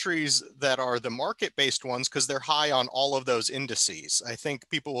countries that are the market-based ones because they're high on all of those indices. I think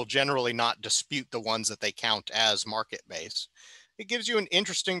people will generally not dispute the ones that they count as market-based. It gives you an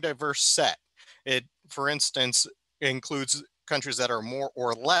interesting, diverse set. It, for instance, includes countries that are more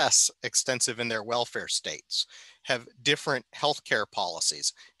or less extensive in their welfare states, have different healthcare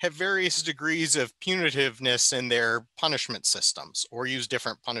policies, have various degrees of punitiveness in their punishment systems, or use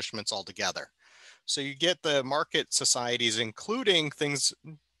different punishments altogether. So you get the market societies, including things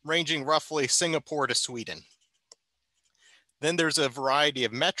ranging roughly Singapore to Sweden. Then there's a variety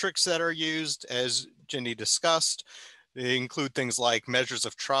of metrics that are used, as Ginny discussed. They include things like measures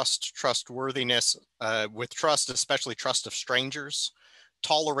of trust, trustworthiness, with trust, especially trust of strangers,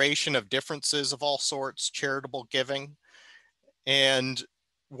 toleration of differences of all sorts, charitable giving. And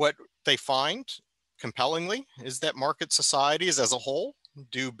what they find, compellingly, is that market societies as a whole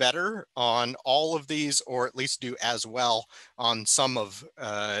do better on all of these, or at least do as well on some of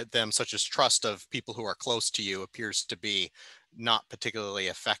them, such as trust of people who are close to you appears to be not particularly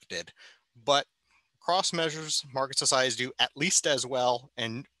affected. But cross measures, market societies do at least as well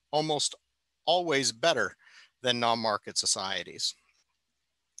and almost always better than non-market societies.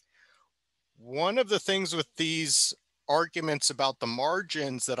 One of the things with these arguments about the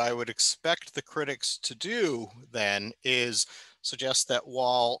margins that I would expect the critics to do then is suggest that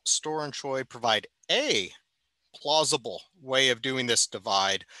while Storr and Choi provide a plausible way of doing this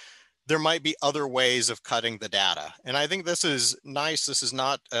divide, there might be other ways of cutting the data. And I think this is nice. This is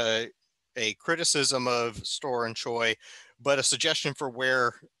not a criticism of Storr and Choi, but a suggestion for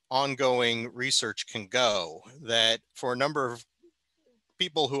where ongoing research can go, that for a number of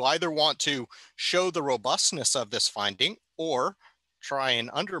people who either want to show the robustness of this finding or try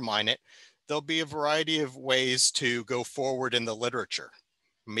and undermine it, there'll be a variety of ways to go forward in the literature.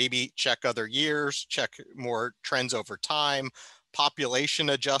 Maybe check other years, check more trends over time, population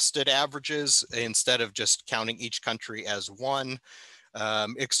adjusted averages instead of just counting each country as one,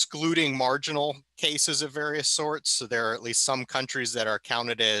 excluding marginal cases of various sorts. So there are at least some countries that are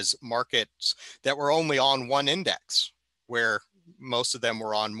counted as markets that were only on one index, where most of them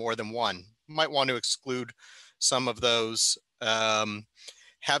were on more than one. Might want to exclude some of those.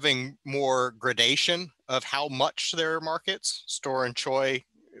 Having more gradation of how much there are markets. Storr and Choi,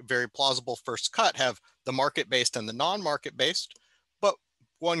 very plausible first cut, have the market-based and the non-market-based, but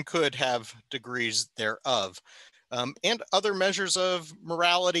one could have degrees thereof. And other measures of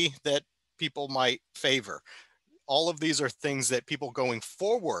morality that people might favor. All of these are things that people going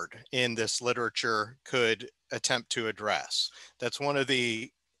forward in this literature could attempt to address. That's one of the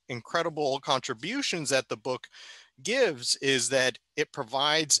incredible contributions that the book gives, is that it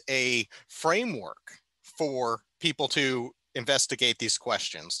provides a framework for people to investigate these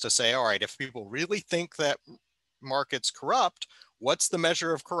questions, to say, all right, if people really think that markets corrupt, what's the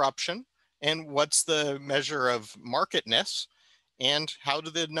measure of corruption and what's the measure of marketness, and how do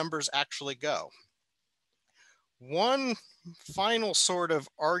the numbers actually go? One final sort of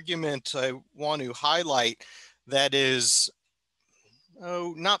argument I want to highlight that is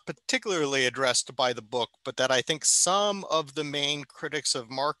not particularly addressed by the book, but that I think some of the main critics of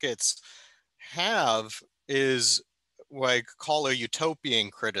markets have, is what I call a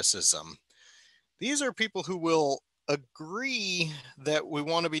utopian criticism. These are people who will agree that we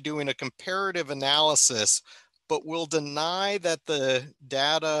want to be doing a comparative analysis, but will deny that the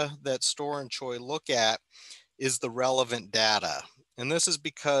data that Storr and Choi look at is the relevant data. And this is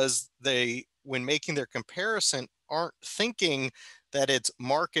because they, when making their comparison, aren't thinking that it's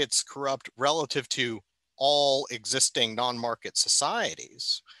markets corrupt relative to all existing non-market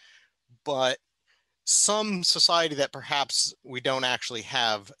societies, but some society that perhaps we don't actually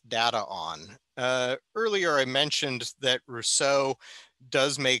have data on. Earlier I mentioned that Rousseau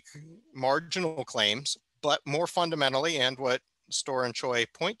does make marginal claims, but more fundamentally, and what Storr and Choi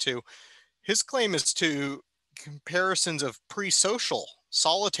point to, his claim is to comparisons of pre-social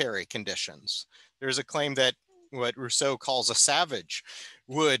solitary conditions. There's a claim that what Rousseau calls a savage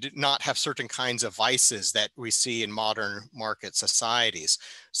would not have certain kinds of vices that we see in modern market societies.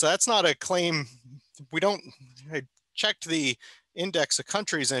 So that's not a claim. I checked the index of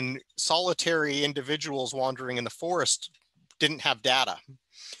countries, and solitary individuals wandering in the forest didn't have data.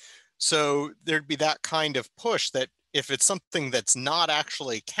 So there'd be that kind of push that if it's something that's not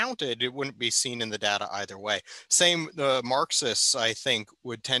actually counted, it wouldn't be seen in the data either way. Same, the Marxists, I think,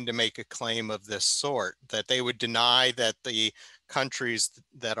 would tend to make a claim of this sort, that they would deny that the countries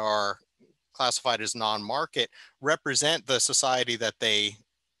that are classified as non-market represent the society that they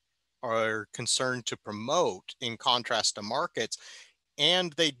are concerned to promote, in contrast to markets.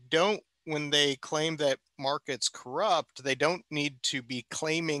 And they don't, when they claim that markets corrupt, they don't need to be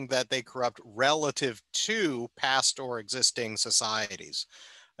claiming that they corrupt relative to past or existing societies.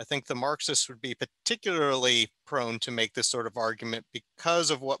 I think the Marxists would be particularly prone to make this sort of argument because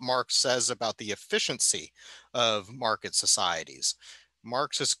of what Marx says about the efficiency of market societies.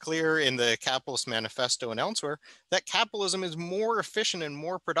 Marx is clear in the Capitalist Manifesto and elsewhere that capitalism is more efficient and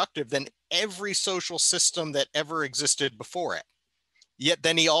more productive than every social system that ever existed before it. Yet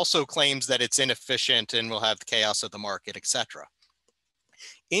then he also claims that it's inefficient and will have the chaos of the market, etc.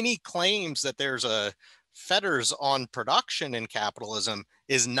 Any claims that there's a fetters on production in capitalism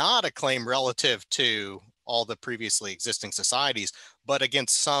is not a claim relative to all the previously existing societies, but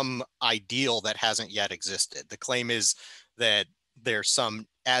against some ideal that hasn't yet existed. The claim is that there's some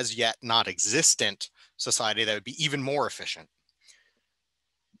as yet not existent society that would be even more efficient.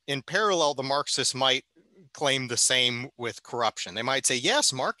 In parallel, the Marxists might claim the same with corruption. They might say,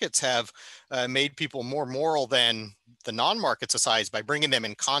 yes, markets have made people more moral than the non-market societies by bringing them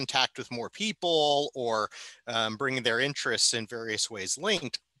in contact with more people or bringing their interests in various ways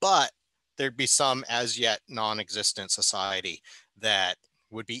linked, but there'd be some as yet non-existent society that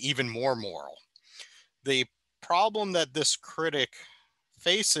would be even more moral. The problem that this critic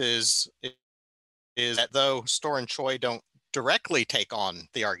faces is that though Storr and Choi don't directly take on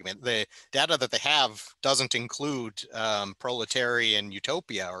the argument, the data that they have doesn't include proletarian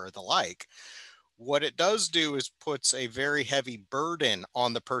utopia or the like. What it does do is puts a very heavy burden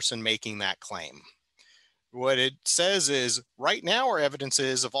on the person making that claim. What it says is, right now our evidence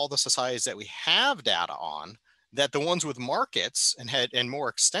is of all the societies that we have data on, that the ones with markets and more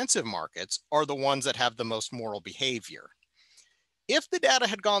extensive markets are the ones that have the most moral behavior. If the data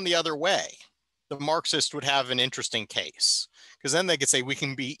had gone the other way, the Marxist would have an interesting case, because then they could say we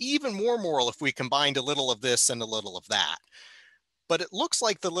can be even more moral if we combined a little of this and a little of that. But it looks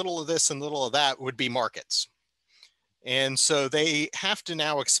like the little of this and little of that would be markets. And so they have to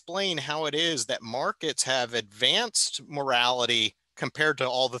now explain how it is that markets have advanced morality compared to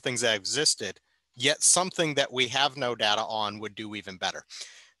all the things that existed, yet something that we have no data on would do even better.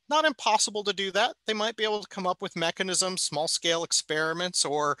 Not impossible to do that. They might be able to come up with mechanisms, small scale experiments,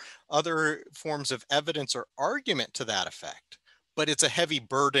 or other forms of evidence or argument to that effect. But it's a heavy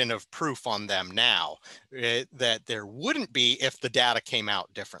burden of proof on them now that there wouldn't be if the data came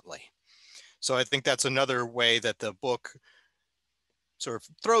out differently. So I think that's another way that the book sort of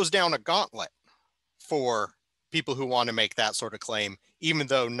throws down a gauntlet for people who want to make that sort of claim, even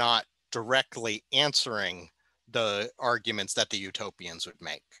though not directly answering the arguments that the utopians would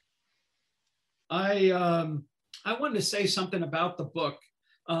make. I wanted to say something about the book,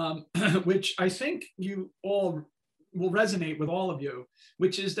 which I think you all will resonate with all of you,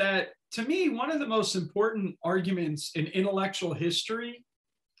 which is that, to me, one of the most important arguments in intellectual history.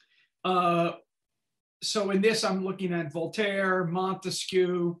 So in this, I'm looking at Voltaire,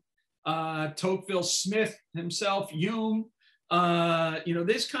 Montesquieu, Tocqueville, Smith himself, Hume,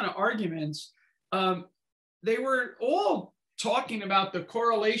 this kind of arguments. They were all talking about the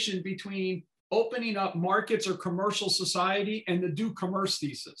correlation between opening up markets or commercial society and the do commerce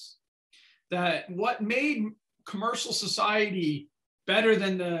thesis. That what made commercial society better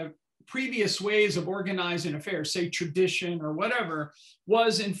than the previous ways of organizing affairs, say tradition or whatever,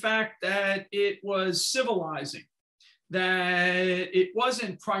 was in fact that it was civilizing, that it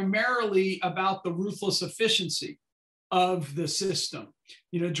wasn't primarily about the ruthless efficiency of the system,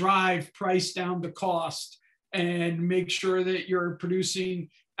 drive price down the cost and make sure that you're producing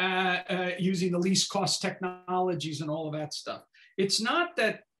using the least cost technologies and all of that stuff. It's not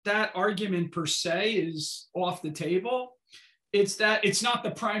that that argument per se is off the table. It's that it's not the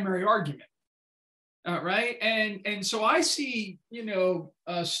primary argument, right? And so I see,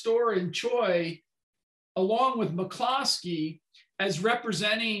 Storr and Choi, along with McCloskey, as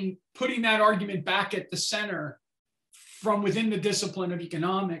representing putting that argument back at the center from within the discipline of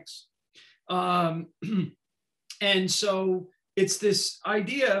economics. And so it's this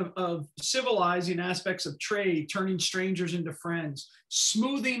idea of civilizing aspects of trade, turning strangers into friends,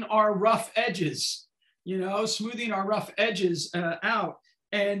 smoothing our rough edges, smoothing our rough edges out.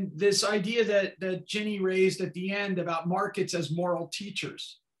 And this idea that Ginny raised at the end about markets as moral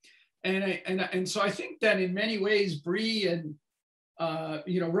teachers. And so I think that in many ways, Bree and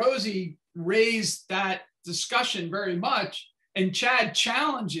Rosie raised that discussion very much. And Chad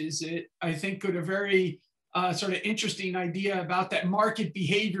challenges it, I think, with a very sort of interesting idea about that market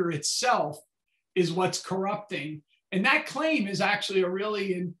behavior itself is what's corrupting. And that claim is actually a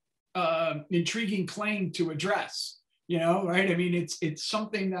really intriguing claim to address, right? I mean, it's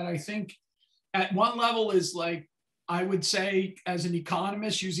something that I think at one level is like, I would say as an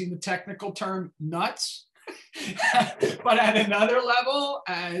economist, using the technical term, nuts. But at another level,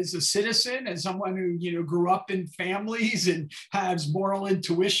 as a citizen, as someone who grew up in families and has moral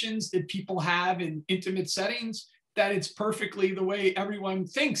intuitions that people have in intimate settings, that it's perfectly the way everyone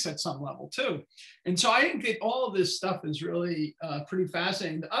thinks at some level too. And so I think that all of this stuff is really pretty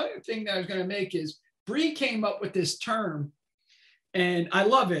fascinating. The other thing that I was going to make is Bree came up with this term, and I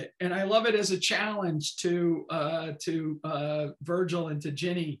love it. And I love it as a challenge to Virgil and to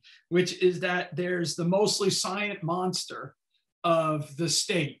Ginny, which is that there's the mostly silent monster of the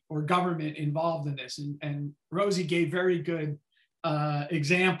state or government involved in this. And Rosie gave very good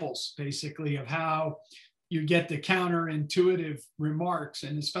examples, basically, of how you get the counterintuitive remarks.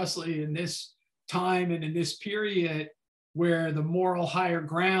 And especially in this time and in this period where the moral higher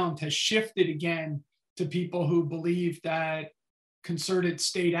ground has shifted again to people who believe that concerted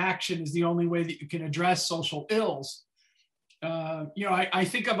state action is the only way that you can address social ills. I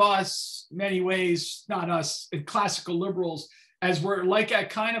think of us many ways, not us, classical liberals, as we're like a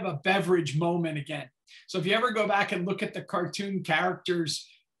kind of a beverage moment again. So if you ever go back and look at the cartoon characters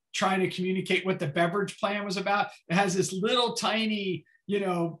trying to communicate what the beverage plan was about, it has this little tiny,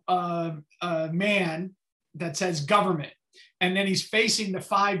 man that says government. And then he's facing the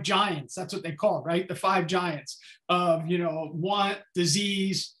 5 giants. That's what they call it, right? The 5 giants of, want,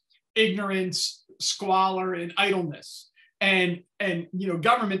 disease, ignorance, squalor, and idleness. And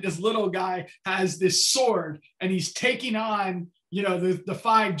government, this little guy has this sword and he's taking on, the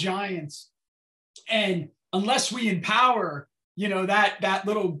 5 giants. And unless we empower, that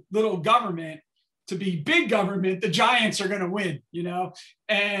little government to be big government, the giants are going to win,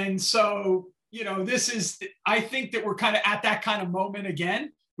 And so, I think that we're kind of at that kind of moment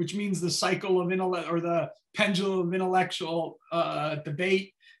again, which means the cycle of intellect or the pendulum of intellectual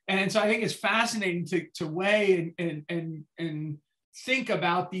debate. And so I think it's fascinating to weigh and think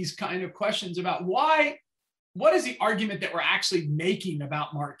about these kind of questions about what is the argument that we're actually making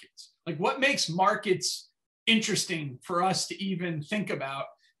about markets? Like, what makes markets interesting for us to even think about?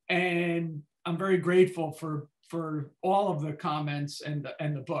 And I'm very grateful for all of the comments and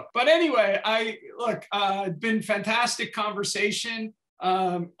the book. But anyway, it's been fantastic conversation.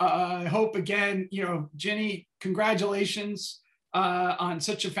 I hope again, Ginny, congratulations on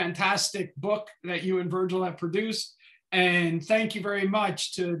such a fantastic book that you and Virgil have produced. And thank you very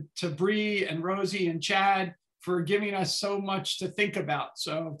much to Bree and Rosie and Chad for giving us so much to think about.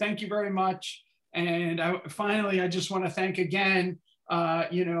 So thank you very much. And I just want to thank again,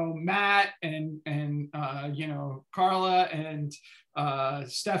 Matt and Carla and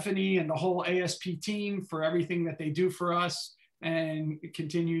Stephanie and the whole ASP team for everything that they do for us and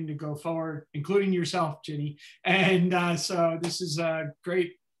continuing to go forward, including yourself, Ginny. And so this is a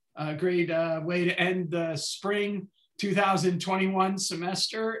great way to end the spring 2021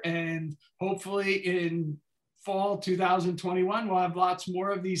 semester. And hopefully in fall 2021, we'll have lots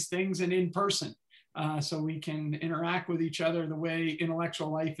more of these things and in person. So we can interact with each other the way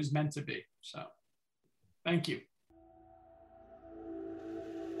intellectual life is meant to be. So, thank you.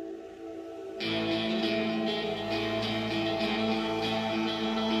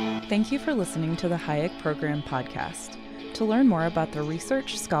 Thank you for listening to the Hayek Program podcast. To learn more about the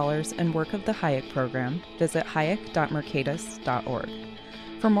research, scholars, and work of the Hayek Program, visit hayek.mercatus.org.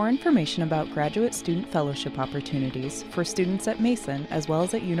 For more information about graduate student fellowship opportunities for students at Mason as well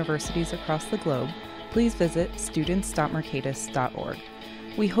as at universities across the globe, please visit students.mercatus.org.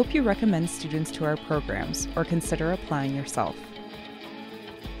 We hope you recommend students to our programs or consider applying yourself.